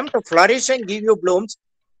them to flourish and give you blooms,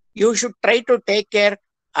 you should try to take care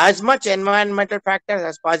as much environmental factors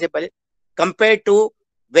as possible compared to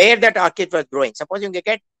where that orchid was growing. Suppose you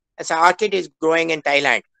get as an orchid is growing in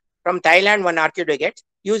Thailand. From Thailand, one orchid you get,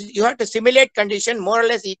 you have to simulate condition more or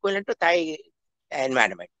less equivalent to Thai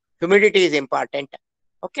environment. Humidity is important.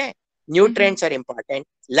 Okay. Nutrients are important.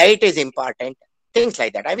 Light is important. Things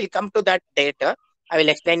like that. I will come to that later. I will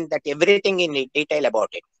explain that everything in detail about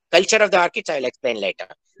it. Culture of the orchids, I will explain later.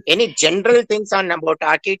 Any general things on about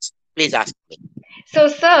orchids, please ask me. So,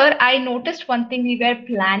 sir, I noticed one thing. We were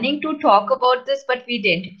planning to talk about this, but we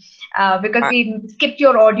didn't because we skipped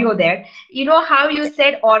your audio there. You know how you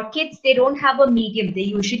said orchids, they don't have a medium. They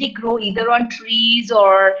usually grow either on trees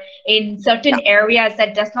or in certain areas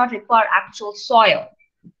that does not require actual soil.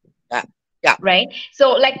 Yeah. Right.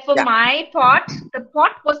 So like for my pot, the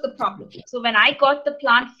pot was the problem. So when I got the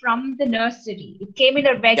plant from the nursery, it came in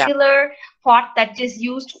a regular pot that is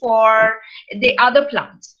used for the other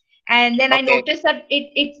plants. And then I noticed that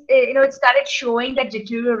it started showing that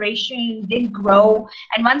deterioration, didn't grow.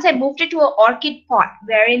 And once I moved it to an orchid pot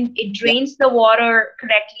wherein it drains the water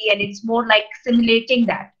correctly and it's more like simulating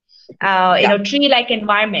that, tree-like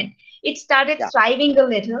environment, it started thriving a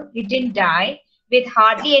little. It didn't die. With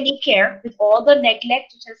hardly any care, with all the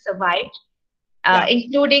neglect it has survived,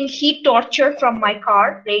 including heat torture from my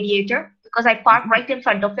car radiator, because I parked right in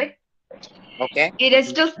front of it. Okay. It has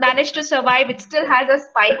still managed to survive. It still has a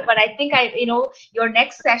spike, but I think your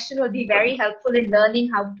next session will be very helpful in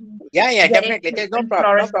learning how to. Yeah, definitely. There's no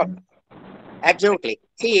problem. Absolutely.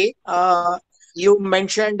 See, you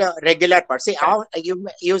mentioned regular parts. See,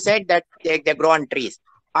 you said that they grow on trees.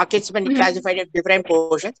 Orchids been classified in different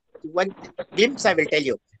portions. One glimpse I will tell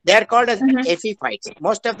you. They are called as epiphytes.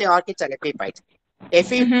 Most of the orchids are epiphytes.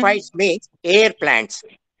 Epiphytes means air plants.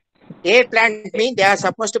 Air plants mean they are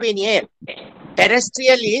supposed to be in air.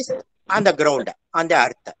 Terrestrial is on the ground, on the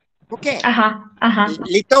earth. Okay.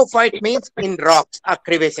 Lithophyte means in rocks or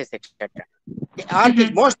crevices, etc. The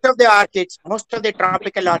orchids, most of the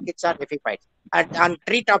tropical orchids are epiphytes. And on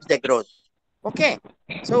treetops they grow. Okay.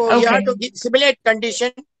 So you have to simulate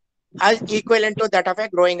condition as equivalent to that of a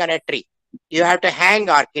growing on a tree. You have to hang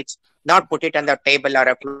orchids, not put it on the table or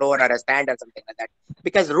a floor or a stand or something like that.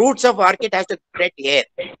 Because roots of orchid has to get air.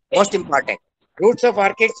 Most important. Roots of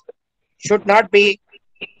orchids should not be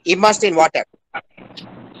immersed in water.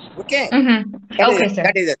 Okay.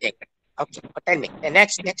 That is the thing. Okay. Tell me. The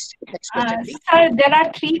next question, please. Sir, there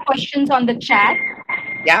are 3 questions on the chat.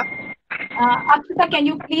 Yeah. Akshita, can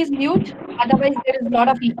you please mute? Otherwise, there is a lot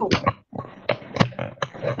of echo.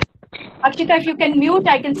 Akshita, if you can mute,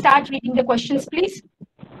 I can start reading the questions, please.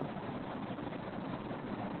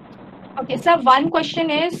 Okay, sir, one question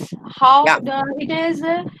is it is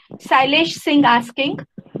Sailesh Singh asking,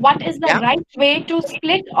 what is the right way to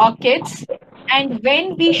split orchids and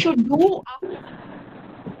when we should do?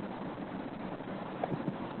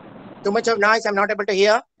 Too much of noise, I'm not able to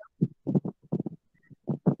hear.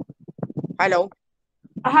 Hello.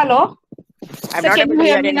 Hello. I'm Sir, not can able you to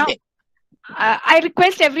hear hear me now? anything. I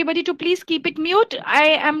request everybody to please keep it mute. I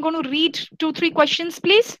am going to read 2-3 questions,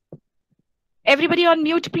 please. Everybody on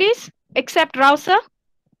mute, please, except Rao, sir.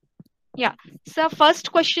 Yeah. Sir,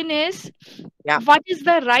 first question is, what is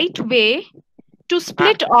the right way to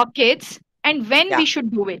split orchids and when we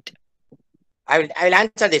should do it? I will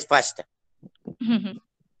answer this first.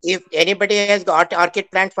 If anybody has got orchid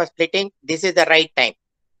plants for splitting, this is the right time.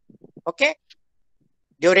 Okay.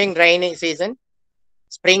 During rainy season,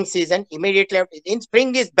 spring season, immediately in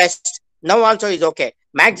spring is best. Now also is okay.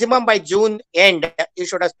 Maximum by June end, you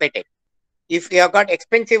should have split it. If you have got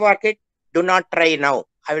expensive orchid, do not try now.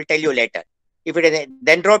 I will tell you later. If it is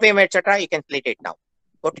dendrobium, etc., you can split it now.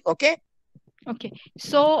 Okay. Okay.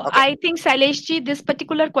 So I think Sailesh ji, this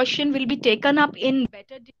particular question will be taken up in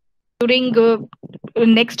better during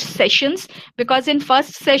next sessions, because in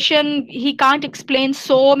first session he can't explain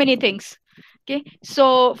so many things. Okay.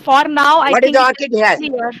 So for now, I think what is the orchid he has?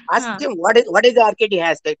 Ask him what is the orchid he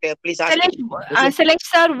has. Please ask him. Sailesh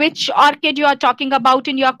sir, which orchid you are talking about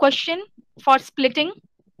in your question for splitting?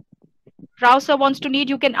 Rao sir wants to need,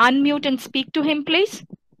 you can unmute and speak to him, please.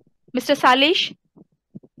 Mr. Sailesh.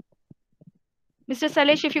 Mr.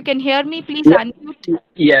 Sailesh, if you can hear me, please unmute.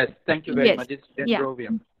 Yes, thank you very much. It's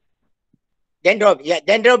dendrobium.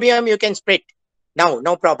 Dendrobium you can split now,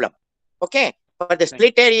 no problem. Okay. For the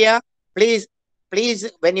split area, please,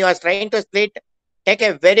 when you are trying to split, take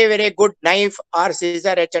a very, very good knife or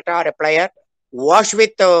scissor, etc., or a plier. Wash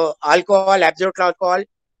with alcohol, absolute alcohol.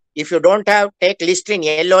 If you don't have, take Listerine,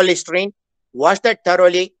 yellow Listerine. Wash that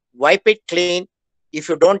thoroughly. Wipe it clean. If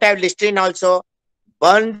you don't have Listerine also,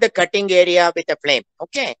 burn the cutting area with a flame.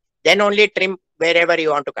 Okay. Then only trim wherever you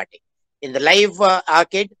want to cut it. In the live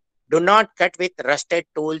orchid, do not cut with rusted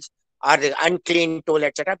tools or the unclean tool,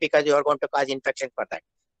 etc., because you are going to cause infection for that.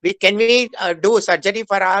 Can we do surgery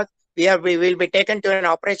for us? We will be taken to an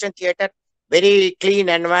operation theater, very clean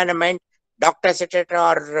environment, doctors, etc.,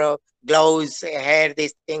 or gloves, hair,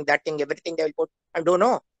 this thing, that thing, everything they will put. I don't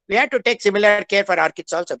know. We have to take similar care for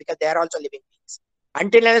orchids also, because they are also living beings.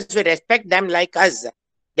 Until unless we respect them like us,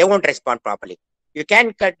 they won't respond properly. You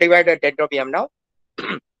can divide a dendrobium now.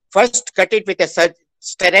 First, cut it with a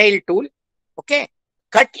sterile tool. Okay.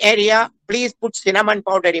 Cut area, please put cinnamon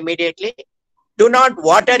powder immediately. Do not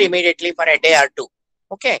water immediately for a day or two.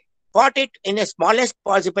 Okay. Pot it in a smallest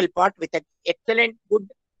possible pot with an excellent, good,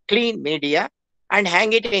 clean media and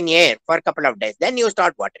hang it in air for a couple of days. Then you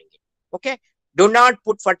start watering it. Okay. Do not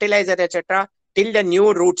put fertilizer, etc., till the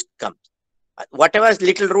new roots come. Whatever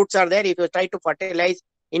little roots are there, if you try to fertilize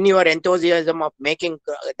in your enthusiasm of making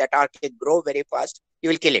that orchid grow very fast, you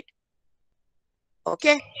will kill it.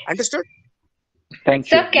 Okay. Understood? Thank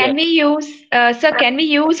you. Sir, can we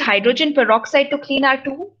use hydrogen peroxide to clean our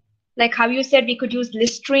tool? Like how you said, we could use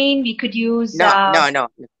Listerine, we could use... No.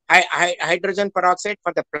 Hydrogen peroxide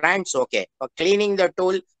for the plants, okay. For cleaning the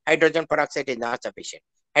tool, hydrogen peroxide is not sufficient.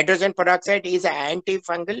 Hydrogen peroxide is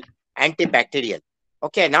antifungal, antibacterial.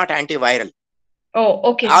 Okay, not antiviral. Oh,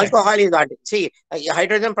 okay. Alcohol is not. See,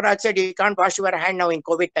 hydrogen peroxide, you can't wash your hand now in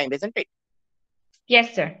COVID time, isn't it?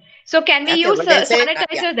 Yes, sir. So can we use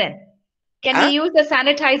sanitizer then? Can we use the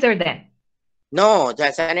sanitizer then? No, the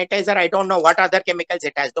sanitizer, I don't know what other chemicals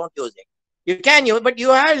it has. Don't use it. You can use, but you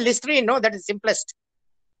have Listerine, no? That is simplest.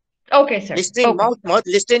 Okay, sir. Listerine,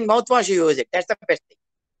 Listerine mouthwash, you use it. That's the best thing.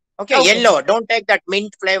 Okay, yellow. Sir. Don't take that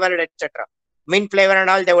mint flavor, etc. Mint flavor and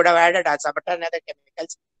all, they would have added certain other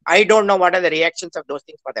chemicals. I don't know what are the reactions of those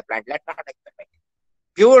things for the plant. Let's not experiment.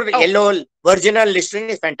 Pure yellow, virginal Listerine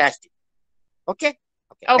is fantastic. Okay?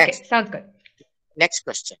 Okay, sounds good. Next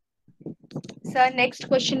question. Sir, next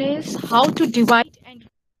question is how to divide and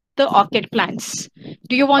the orchid plants.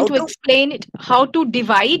 Do you want to explain it? How to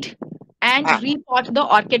divide and repot the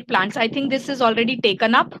orchid plants? I think this is already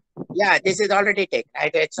taken up. Yeah, this is already taken.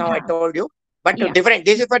 It's now I told you. But different.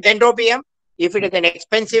 This is for dendrobium. If it is an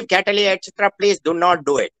expensive Catalea, etc., please do not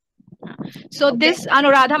do it. So this,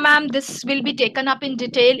 Anuradha ma'am, this will be taken up in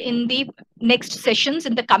detail in the next sessions,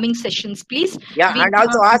 in the coming sessions, please. Yeah, and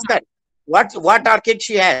also ask her what orchid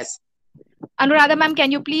she has. Anuradha ma'am,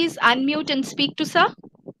 can you please unmute and speak to sir?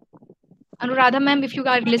 Anuradha ma'am, if you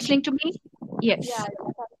are listening to me. Yes. Yeah, thank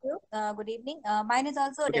you. Good evening. Mine is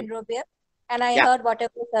also a dendrobium, and I heard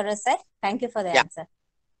whatever sir said. Thank you for the answer.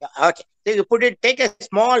 Yeah, okay. So you take a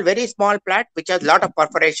small, very small plant which has a lot of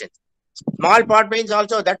perforations. Small pot means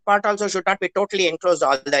also that part also should not be totally enclosed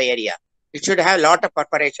all the area. It should have a lot of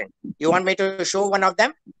perforation. You want me to show one of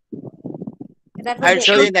them? I'll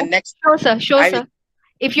show you in the next. Show sir. Show sir.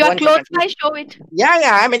 If you are close by, show it.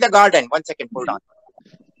 Yeah, I'm in the garden. 1 second, hold on.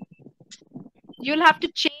 You'll have to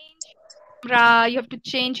change camera. You have to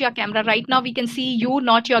change your camera. Right now we can see you,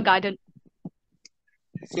 not your garden.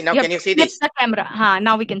 See, now can you see this? The camera.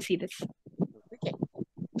 Now we can see this. Okay.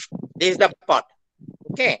 This is the pot.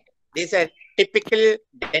 Okay. This is a typical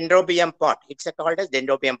dendrobium pot. It's called as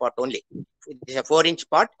dendrobium pot only. It's a 4-inch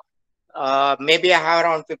pot. Maybe I have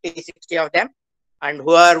around 50, 60 of them. And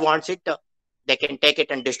whoever wants it, they can take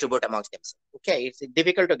it and distribute amongst themselves. Okay. It's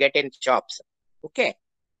difficult to get in shops. Okay.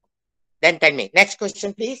 Then tell me. Next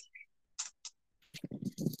question, please.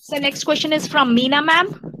 So next question is from Meena ma'am.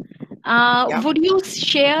 Would you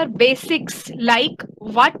share basics like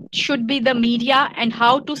what should be the media and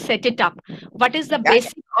how to set it up? What is the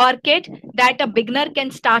basic orchid that a beginner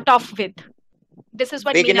can start off with? This is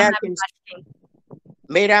what Meena ma'am is asking.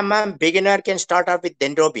 Meena ma'am, beginner can start off with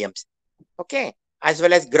dendrobiums. Okay. As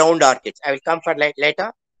well as ground orchids. I will come for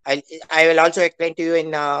later. I will also explain to you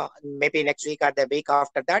in maybe next week or the week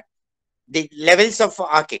after that the levels of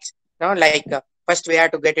orchids. Like first we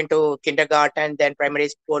have to get into kindergarten, then primary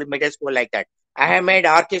school, middle school, like that. I have made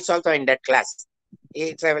orchids also in that class.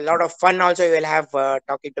 It's a lot of fun also. You will have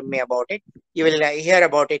talking to me about it. You will hear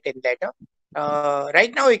about it in later.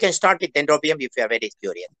 Right now you can start with dendrobium if you are very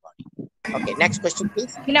curious about it. Okay, next question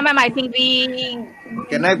please. Meena ma'am, I think we...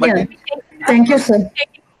 Can I butt in? Thank you, sir.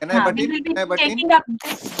 Can I butt in? Can I butt in?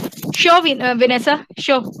 Sure, Vanessa.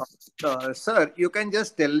 Sure. Sir, you can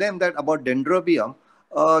just tell them that about dendrobium,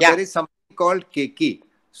 there is something called keiki.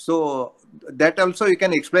 So that also you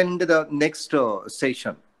can explain into the next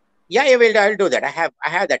session. Yeah, I'll do that. I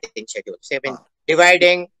have that in schedule. Say when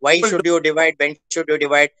dividing, why should you divide, when should you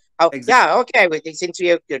divide? How? Exactly. Yeah, okay. Since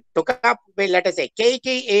we took up, let us say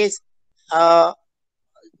keiki is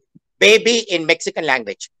baby in Mexican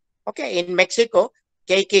language. Okay, in Mexico,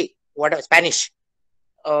 keiki, Spanish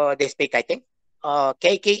they speak, I think.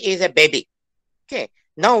 Keiki is a baby. Okay.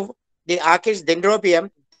 Now the orchids dendrobium,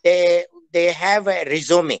 they have a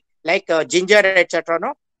rhizome like ginger, etc.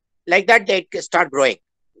 No, like that they start growing.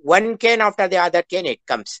 One cane after the other cane it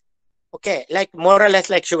comes. Okay, like more or less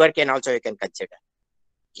like sugar cane also you can consider.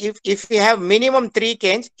 If you have minimum 3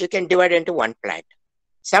 canes, you can divide into one plant.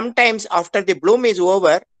 Sometimes after the bloom is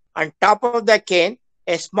over, on top of the cane,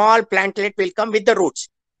 a small plantlet will come with the roots.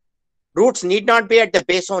 Roots need not be at the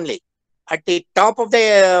base only. At the top of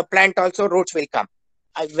the plant also roots will come.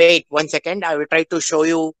 Wait 1 second. I will try to show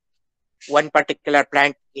you one particular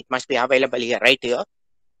plant. It must be available here, right here.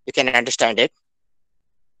 You can understand it.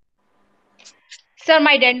 Sir,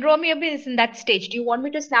 my dendrobium is in that stage. Do you want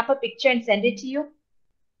me to snap a picture and send it to you?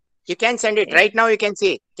 You can send it. Right now you can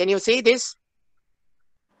see. Can you see this?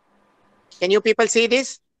 Can you people see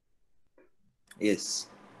this? Yes.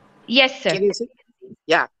 Yes, sir. Can you see?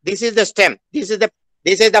 Yeah, this is the stem. This is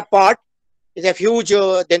the pot. It's a huge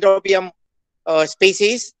dendrobium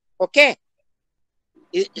species. Okay.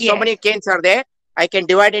 So many canes are there. I can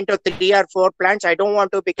divide into 3 or 4 plants. I don't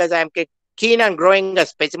want to because I'm keen on growing a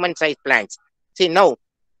specimen size plants. See now,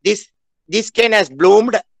 this cane has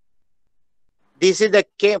bloomed. This is the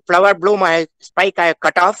flower bloom spike I have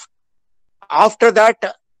cut off. After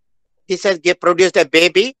that, this has produced a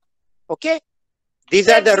baby. Okay. These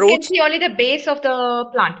are the roots. You can see only the base of the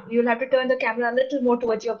plant. You'll have to turn the camera a little more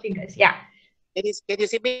towards your fingers. Yeah. Can you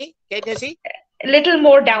see me? Can you see? A little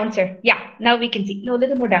more down, sir. Yeah. Now we can see. No, a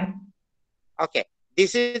little more down. Okay.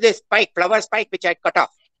 This is the spike, flower spike, which I cut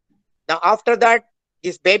off. Now, after that,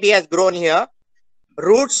 this baby has grown here.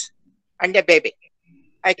 Roots and a baby.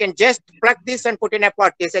 I can just pluck this and put in a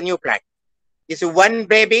pot. This is a new plant. This is one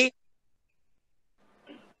baby.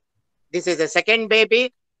 This is the second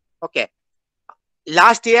baby. Okay.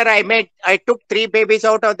 Last year I took 3 babies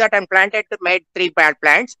out of that and made 3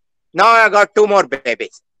 plants. Now I got 2 more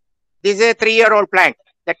babies. This is a 3-year-old plant.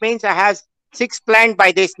 That means I have 6 plants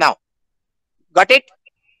by this now. Got it?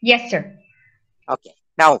 Yes, sir. Okay.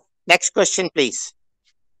 Now, next question, please.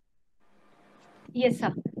 Yes,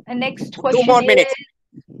 sir. The next question 2 more minutes.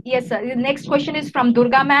 Yes, sir. The next question is from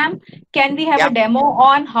Durga ma'am. Can we have a demo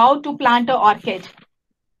on how to plant an orchid?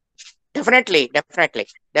 Definitely.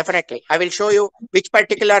 I will show you which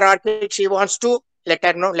particular orchid she wants to. Let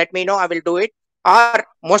her know. Let me know. I will do it. Or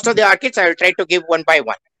most of the orchids I will try to give one by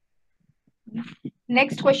one.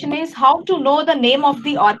 Next question is how to know the name of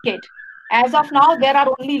the orchid. As of now, there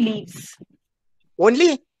are only leaves.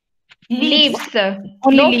 Only? Leaves, sir.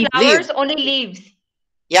 Only no leaves. Flowers, only leaves.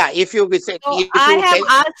 Yeah, if you say, so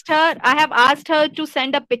I have asked her to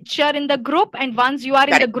send a picture in the group, and once you are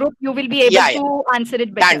in the group, you will be able to answer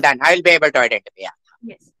it better. Done. I will be able to identify. Yeah.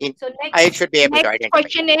 Yes. So I should be able to identify.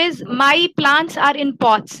 Next question is, my plants are in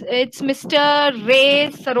pots. It's Mr.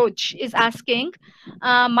 Ray Saroj is asking.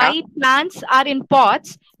 My plants are in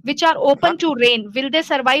pots. which are open to rain. Will they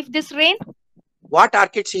survive this rain? What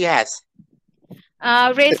orchids he has?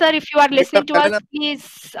 Ray sir, if you are listening to us, please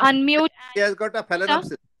unmute. He has got a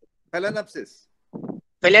phalaenopsis. Phalaenopsis.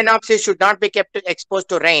 Phalaenopsis should not be kept exposed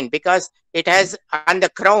to rain because it has on the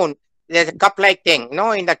crown, there's a cup-like thing.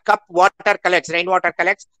 No, in the cup, water collects, rainwater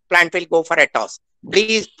collects, plant will go for a toss.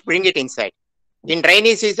 Please bring it inside. In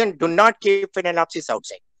rainy season, do not keep Phalaenopsis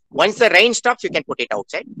outside. Once the rain stops, you can put it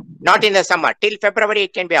outside. Not in the summer. Till February,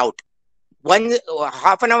 it can be out. One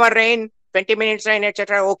half an hour rain, 20 minutes rain,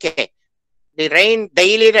 etc. Okay. The rain,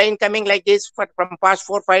 daily rain coming like this from past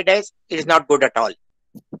 4 or 5 days, it is not good at all.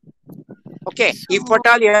 Okay. So, if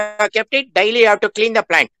at all you have kept it, daily you have to clean the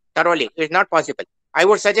plant thoroughly. It is not possible. I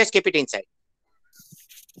would suggest keep it inside.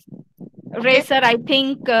 Ray sir, I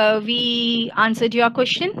think we answered your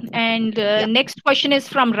question. And next question is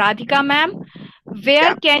from Radhika ma'am.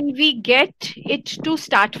 Where can we get it to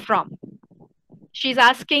start from? She's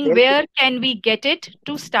asking where can we get it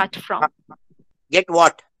to start from? Get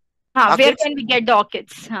what? Where can we get the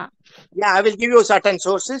orchids? Yeah, I will give you certain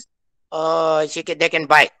sources. They can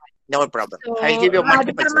buy. No problem. So, I'll give you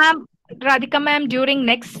multiple sources. Radhika ma'am, during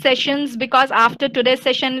next sessions, because after today's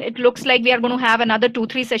session, it looks like we are going to have another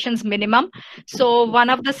 2-3 sessions minimum. So one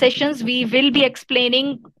of the sessions, we will be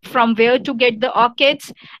explaining from where to get the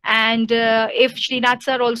orchids. And if Srinath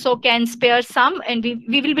sir also can spare some, and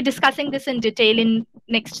we will be discussing this in detail in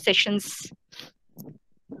next sessions.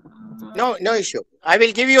 No issue. I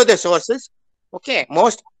will give you the sources. Okay.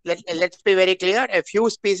 Let's be very clear. A few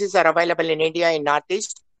species are available in India in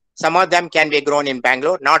Northeast. Some of them can be grown in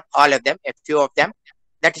Bangalore, not all of them, a few of them.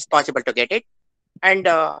 That is possible to get it. And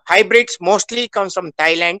hybrids mostly comes from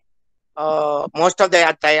Thailand. Most of the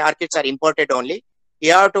orchids are imported only.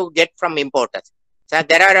 You have to get from importers. So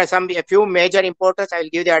there are a few major importers. I will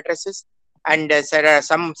give the addresses. And there are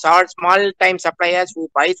some small time suppliers who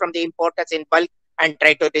buy from the importers in bulk and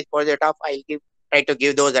try to dispose it off. Try to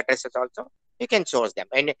give those addresses also. You can source them.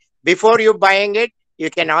 And before you buying it, you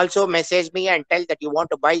can also message me and tell that you want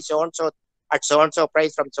to buy so-and-so at so-and-so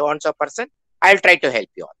price from so-and-so person. I'll try to help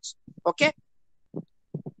you also. Okay?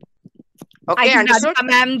 Okay, understood?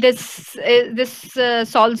 Ma'am, this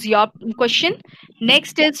solves your question.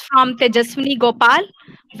 Next is from Tejaswini Gopal.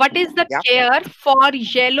 What is the care for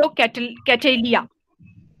yellow Catalia?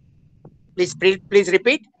 Please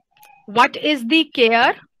repeat. What is the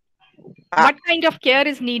care? What kind of care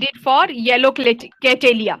is needed for yellow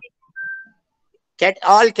Catalia?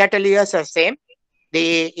 All catalias are same.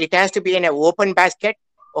 It has to be in an open basket.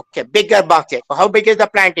 Okay, bigger basket. How big is the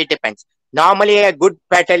plant? It depends. Normally, a good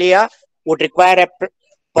catalia would require a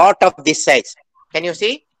pot of this size. Can you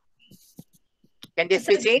see? Can this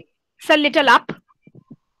be seen? It's a little up.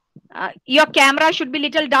 Your camera should be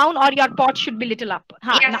little down, or your pot should be little up.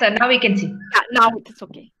 Yes, sir. Now we can see. Yeah, now it's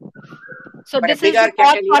okay. So this is the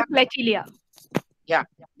pot for Catalia. Yeah,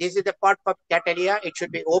 this is the pot for Catalia. It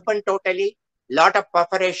should be open totally. Lot of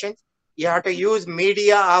perforations. You have to use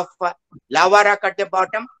media of lava rock at the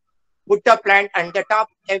bottom. Put the plant on the top.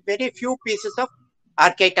 A very few pieces of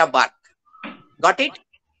arcata bark. Got it?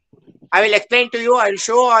 I will explain to you. I will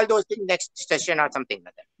show all those things next session or something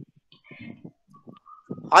like that.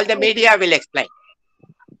 All the media will explain.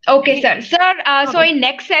 Okay, sir. Sir, so in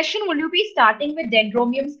next session, will you be starting with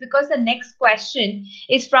dendrobiums? Because the next question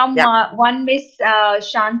is from one Miss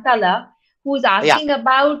Shantala, who's asking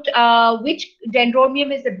about which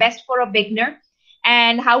dendrobium is the best for a beginner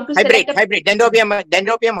and how to select a hybrid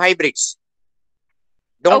dendrobium hybrids.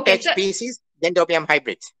 Don't take species, dendrobium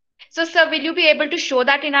hybrids. So, sir, will you be able to show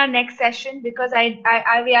that in our next session? Because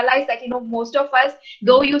I realize that, most of us,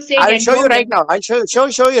 though you say... I'll show you right now. I'll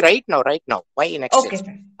show you right now. Why next session?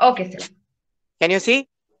 Sir. Okay, sir. Can you see?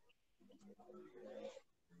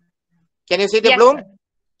 Can you see the bloom? Sir.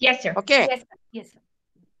 Yes, sir. Okay. Yes, sir. Yes, sir.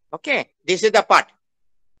 Okay. This is the pot.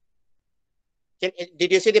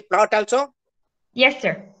 Did you see the plot also? Yes,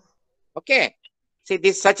 sir. Okay. See,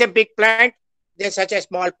 this is such a big plant. There's such a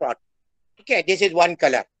small pot. Okay. This is one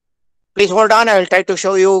color. Please hold on. I will try to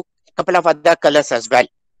show you a couple of other colors as well.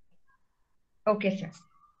 Okay, sir.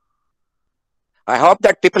 I hope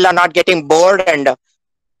that people are not getting bored, and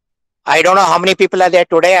I don't know how many people are there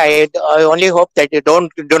today. I only hope that you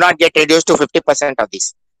do not get reduced to 50% of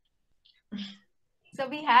this. So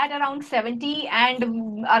we had around 70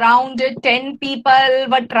 and around 10 people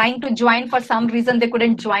were trying to join. For some reason, they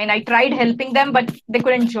couldn't join. I tried helping them, but they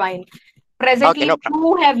couldn't join. Presently, okay,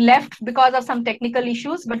 no 2 have left because of some technical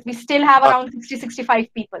issues, but we still have around 60-65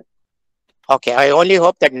 people. Okay, I only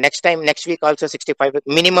hope that next week also 65,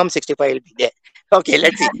 minimum 65 will be there. Okay,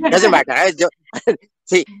 let's see. Doesn't matter.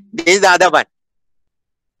 See, this is the other one.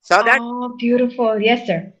 Saw that? Oh, beautiful. Yes,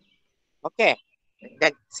 sir. Okay.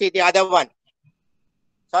 Then see the other one.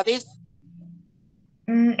 Saw this?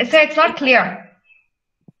 So it's not clear.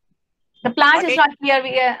 The plant Got is it? not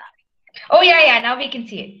clear. Oh, yeah. Now we can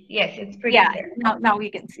see it. Yes, it's pretty Yeah, clear. now we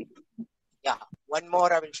can see. Yeah. One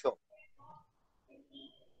more I will show.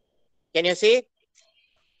 Can you see?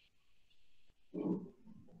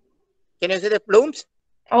 Can you see the blooms?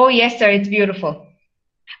 Oh, yes, sir. It's beautiful.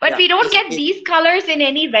 But Yeah. we don't get these colors in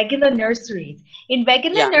any regular nurseries. In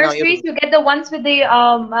regular Yeah, no, nurseries, you get the ones with the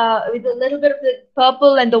with a little bit of the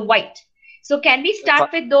purple and the white. So can we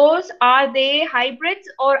start with those? Are they hybrids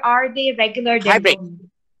or are they regular hybrid. dendrobium?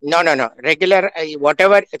 No. Regular,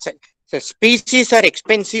 whatever. So species are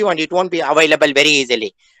expensive and it won't be available very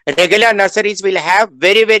easily. Regular nurseries will have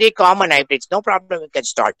very, very common hybrids. No problem. You can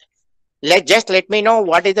start. Let me know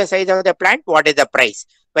what is the size of the plant, what is the price.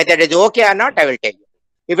 Whether it is okay or not, I will tell you.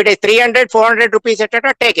 If it is 300, 400 rupees,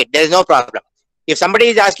 etc., take it. There is no problem. If somebody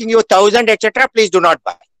is asking you 1,000, etc., please do not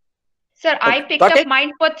buy. Sir, I picked Got up it?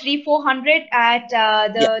 mine for 300-400 at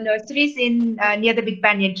the nurseries in near the Big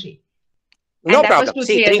Banyan Tree. And No that problem. was 2-3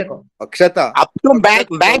 See, years ago. Akshata. Up to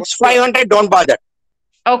max 500, don't bother.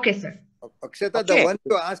 Okay, sir. Akshata, the one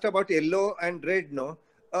you asked about yellow and red, no?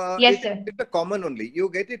 Yes, sir. It's a common only. You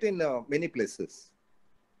get it in many places.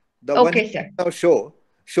 The Okay, one sir. now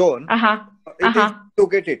shown, it is you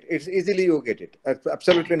get it. It's easily you get it.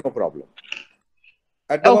 Absolutely no problem.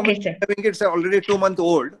 At the moment, sir. I think it's already 2 months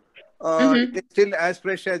old. It is still as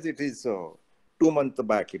fresh as it is 2 months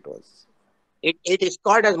back. It was. It is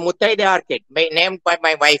called as Mutaide orchid, named by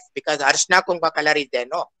my wife because Arshna Kumbha color is there,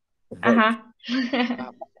 no?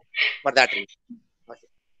 For that reason. Okay.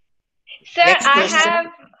 Sir, Next I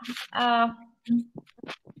question. have.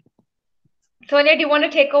 Sonia, do you want to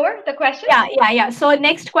take over the question? Yeah. So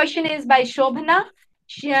next question is by Shobhana.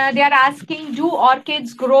 They are asking, do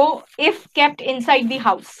orchids grow if kept inside the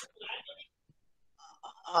house?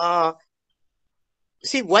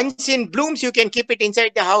 See, once in blooms, you can keep it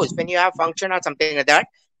inside the house when you have function or something like that.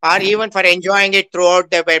 Or even for enjoying it throughout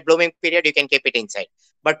the blooming period, you can keep it inside.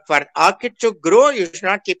 But for orchid to grow, you should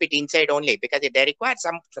not keep it inside only because they require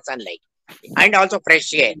some sunlight and also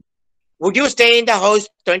fresh air. Would you stay in the house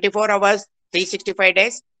 24 hours, 365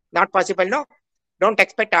 days? Not possible, no? Don't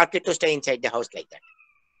expect orchid to stay inside the house like that.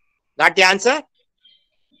 Got the answer?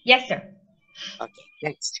 Yes, sir. Okay,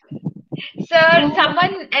 next. Sir,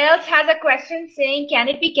 someone else has a question saying, can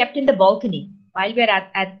it be kept in the balcony while we're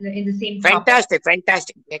in the same Fantastic.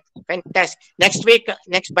 Next week,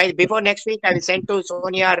 before next week, I will send to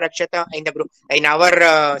Sonia Rakshata in the group, in our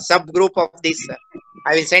subgroup of this.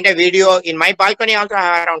 I will send a video. In my balcony also I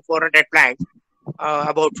have around 400 plants.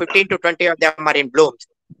 About 15 to 20 of them are in blooms.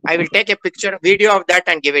 I will take a video of that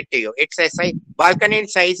and give it to you. It's a size, balcony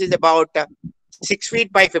size is about 6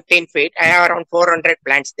 feet by 15 feet. I have around 400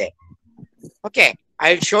 plants there. Okay,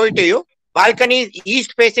 I'll show it to you. Balcony,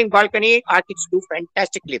 east facing balcony, orchids do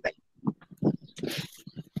fantastically well.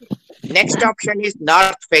 Next option is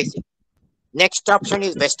north facing. Next option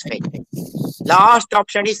is west facing. Last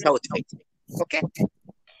option is south facing. Okay.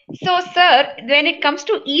 So, sir, when it comes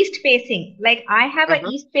to east facing, like I have an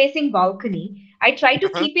east facing balcony, I try to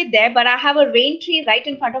keep it there, but I have a rain tree right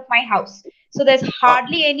in front of my house. So there's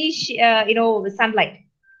hardly any, sunlight.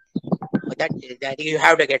 That you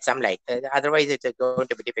have to get some light. Otherwise, it's going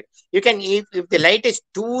to be difficult. You can, if the light is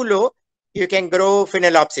too low, you can grow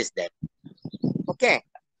Phalaenopsis there. Okay.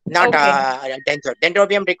 Not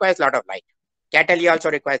Dendrobium requires a lot of light. Catalia also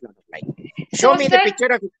requires a lot of light. Show me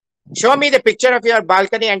the picture of your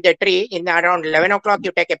balcony and the tree. In around 11 o'clock,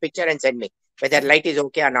 you take a picture and send me. Whether light is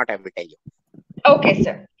okay or not, I will tell you. Okay,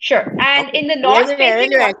 sir. Sure. And in the north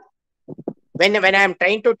facing one, when I am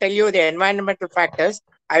trying to tell you the environmental factors,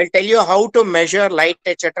 I will tell you how to measure light,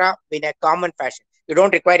 etc. in a common fashion. You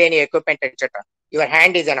don't require any equipment, etc. Your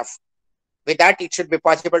hand is enough. With that, it should be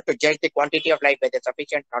possible to judge the quantity of light, whether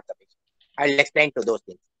sufficient or not sufficient. I will explain to those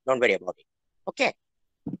things. Don't worry about it. Okay.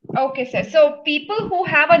 Okay, sir. So people who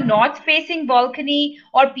have a north-facing balcony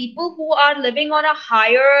or people who are living on a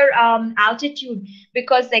higher altitude,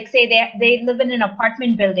 because like say they live in an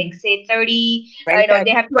apartment building, say 30,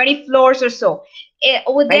 they have 20 floors or so.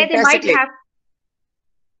 Over there they might have.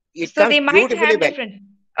 So they might have different.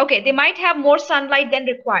 Okay, they might have more sunlight than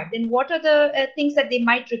required. Then what are the things that they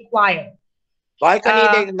might require? Balcony,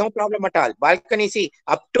 there is no problem at all. Balcony, see,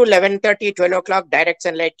 up to 11:30, 12 o'clock, direct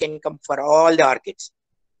sunlight can come for all the orchids.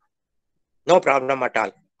 No problem at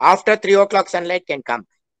all. After 3 o'clock, sunlight can come.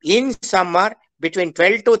 In summer, between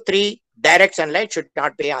 12 to 3, direct sunlight should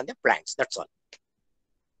not be on the plants. That's all.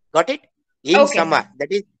 Got it? In summer,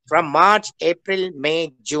 that is from March, April,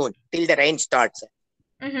 May, June, till the rain starts.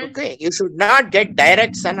 Okay, you should not get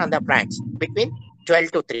direct sun on the plants between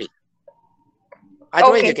 12 to 3.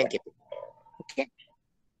 Otherwise, you can keep it. Okay.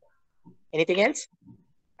 Anything else?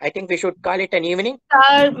 I think we should call it an evening.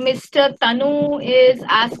 Sir, Mr. Tanu is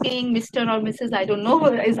asking, Mr. or Mrs. I don't know,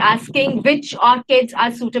 is asking which orchids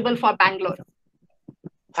are suitable for Bangalore.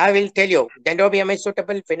 I will tell you. Dendrobium is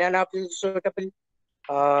suitable, Phalaenopsis is suitable,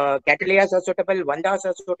 Cattleyas are suitable, Vandas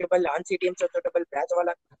are suitable, Oncidiums are suitable,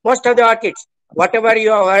 Brazola. Most of the orchids, whatever you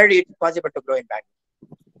have heard, it's possible to grow in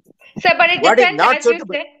Bangalore. Sir, but it what depends, is not as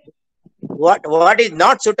suitable? You said. What is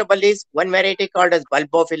not suitable is one variety called as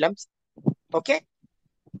bulbophyllums. Okay.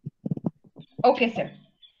 Okay, sir.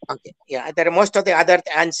 Okay. Yeah, there are most of the other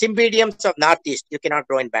and Cymbidiums of Northeast you cannot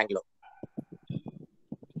grow in Bangalore.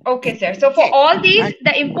 Okay, sir. So for all these,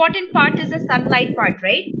 the important part is the sunlight part,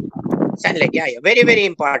 right? Sunlight, yeah, very, very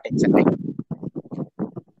important. Sunlight.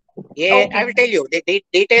 Yeah, I will tell you the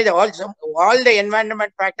details also, all the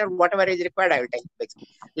environment factor, whatever is required, I will tell you.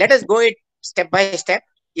 Let us go it step by step.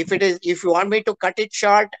 If you want me to cut it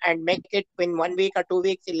short and make it in 1 week or 2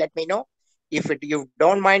 weeks, let me know. If you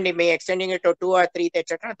don't mind me extending it to 2 or 3,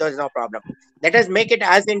 etc., there's no problem. Let us make it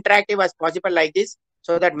as interactive as possible like this,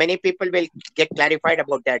 so that many people will get clarified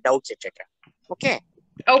about their doubts, etc. Okay.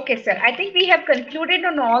 Okay, sir. I think we have concluded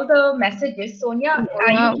on all the messages. Sonia,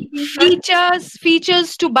 are you keeping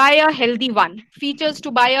features to buy a healthy one. Features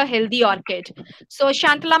to buy a healthy orchid. So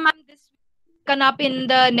Shantala ma'am, this coming up in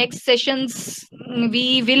the next sessions,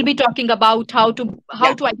 we will be talking about how to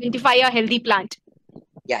identify a healthy plant.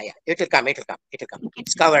 Yeah, it will come.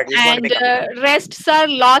 It's covered. It's and rest, sir,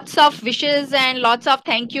 lots of wishes and lots of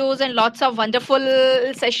thank yous and lots of wonderful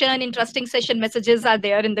session, interesting session messages are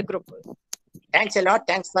there in the group. Thanks a lot.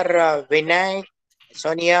 Thanks for Vinay,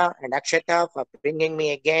 Sonia, and Akshata for bringing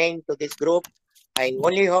me again to this group. I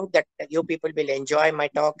only hope that you people will enjoy my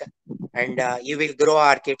talk and you will grow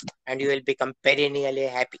orchids and you will become perennially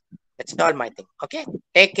happy. That's all my thing. Okay.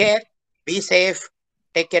 Take care. Be safe.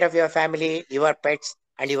 Take care of your family, your pets,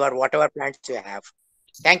 and your whatever plants you have.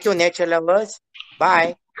 Thank you, nature lovers.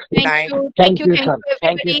 Bye. Thank you, sir.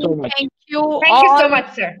 Thank you so much. Thank you so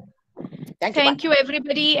much, sir. Thank you,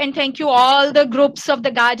 everybody, and thank you all the groups of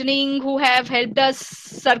the gardening who have helped us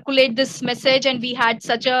circulate this message, and we had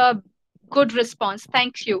such a good response.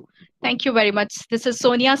 Thank you. Thank you very much. This is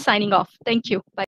Sonia signing off. Thank you. Bye.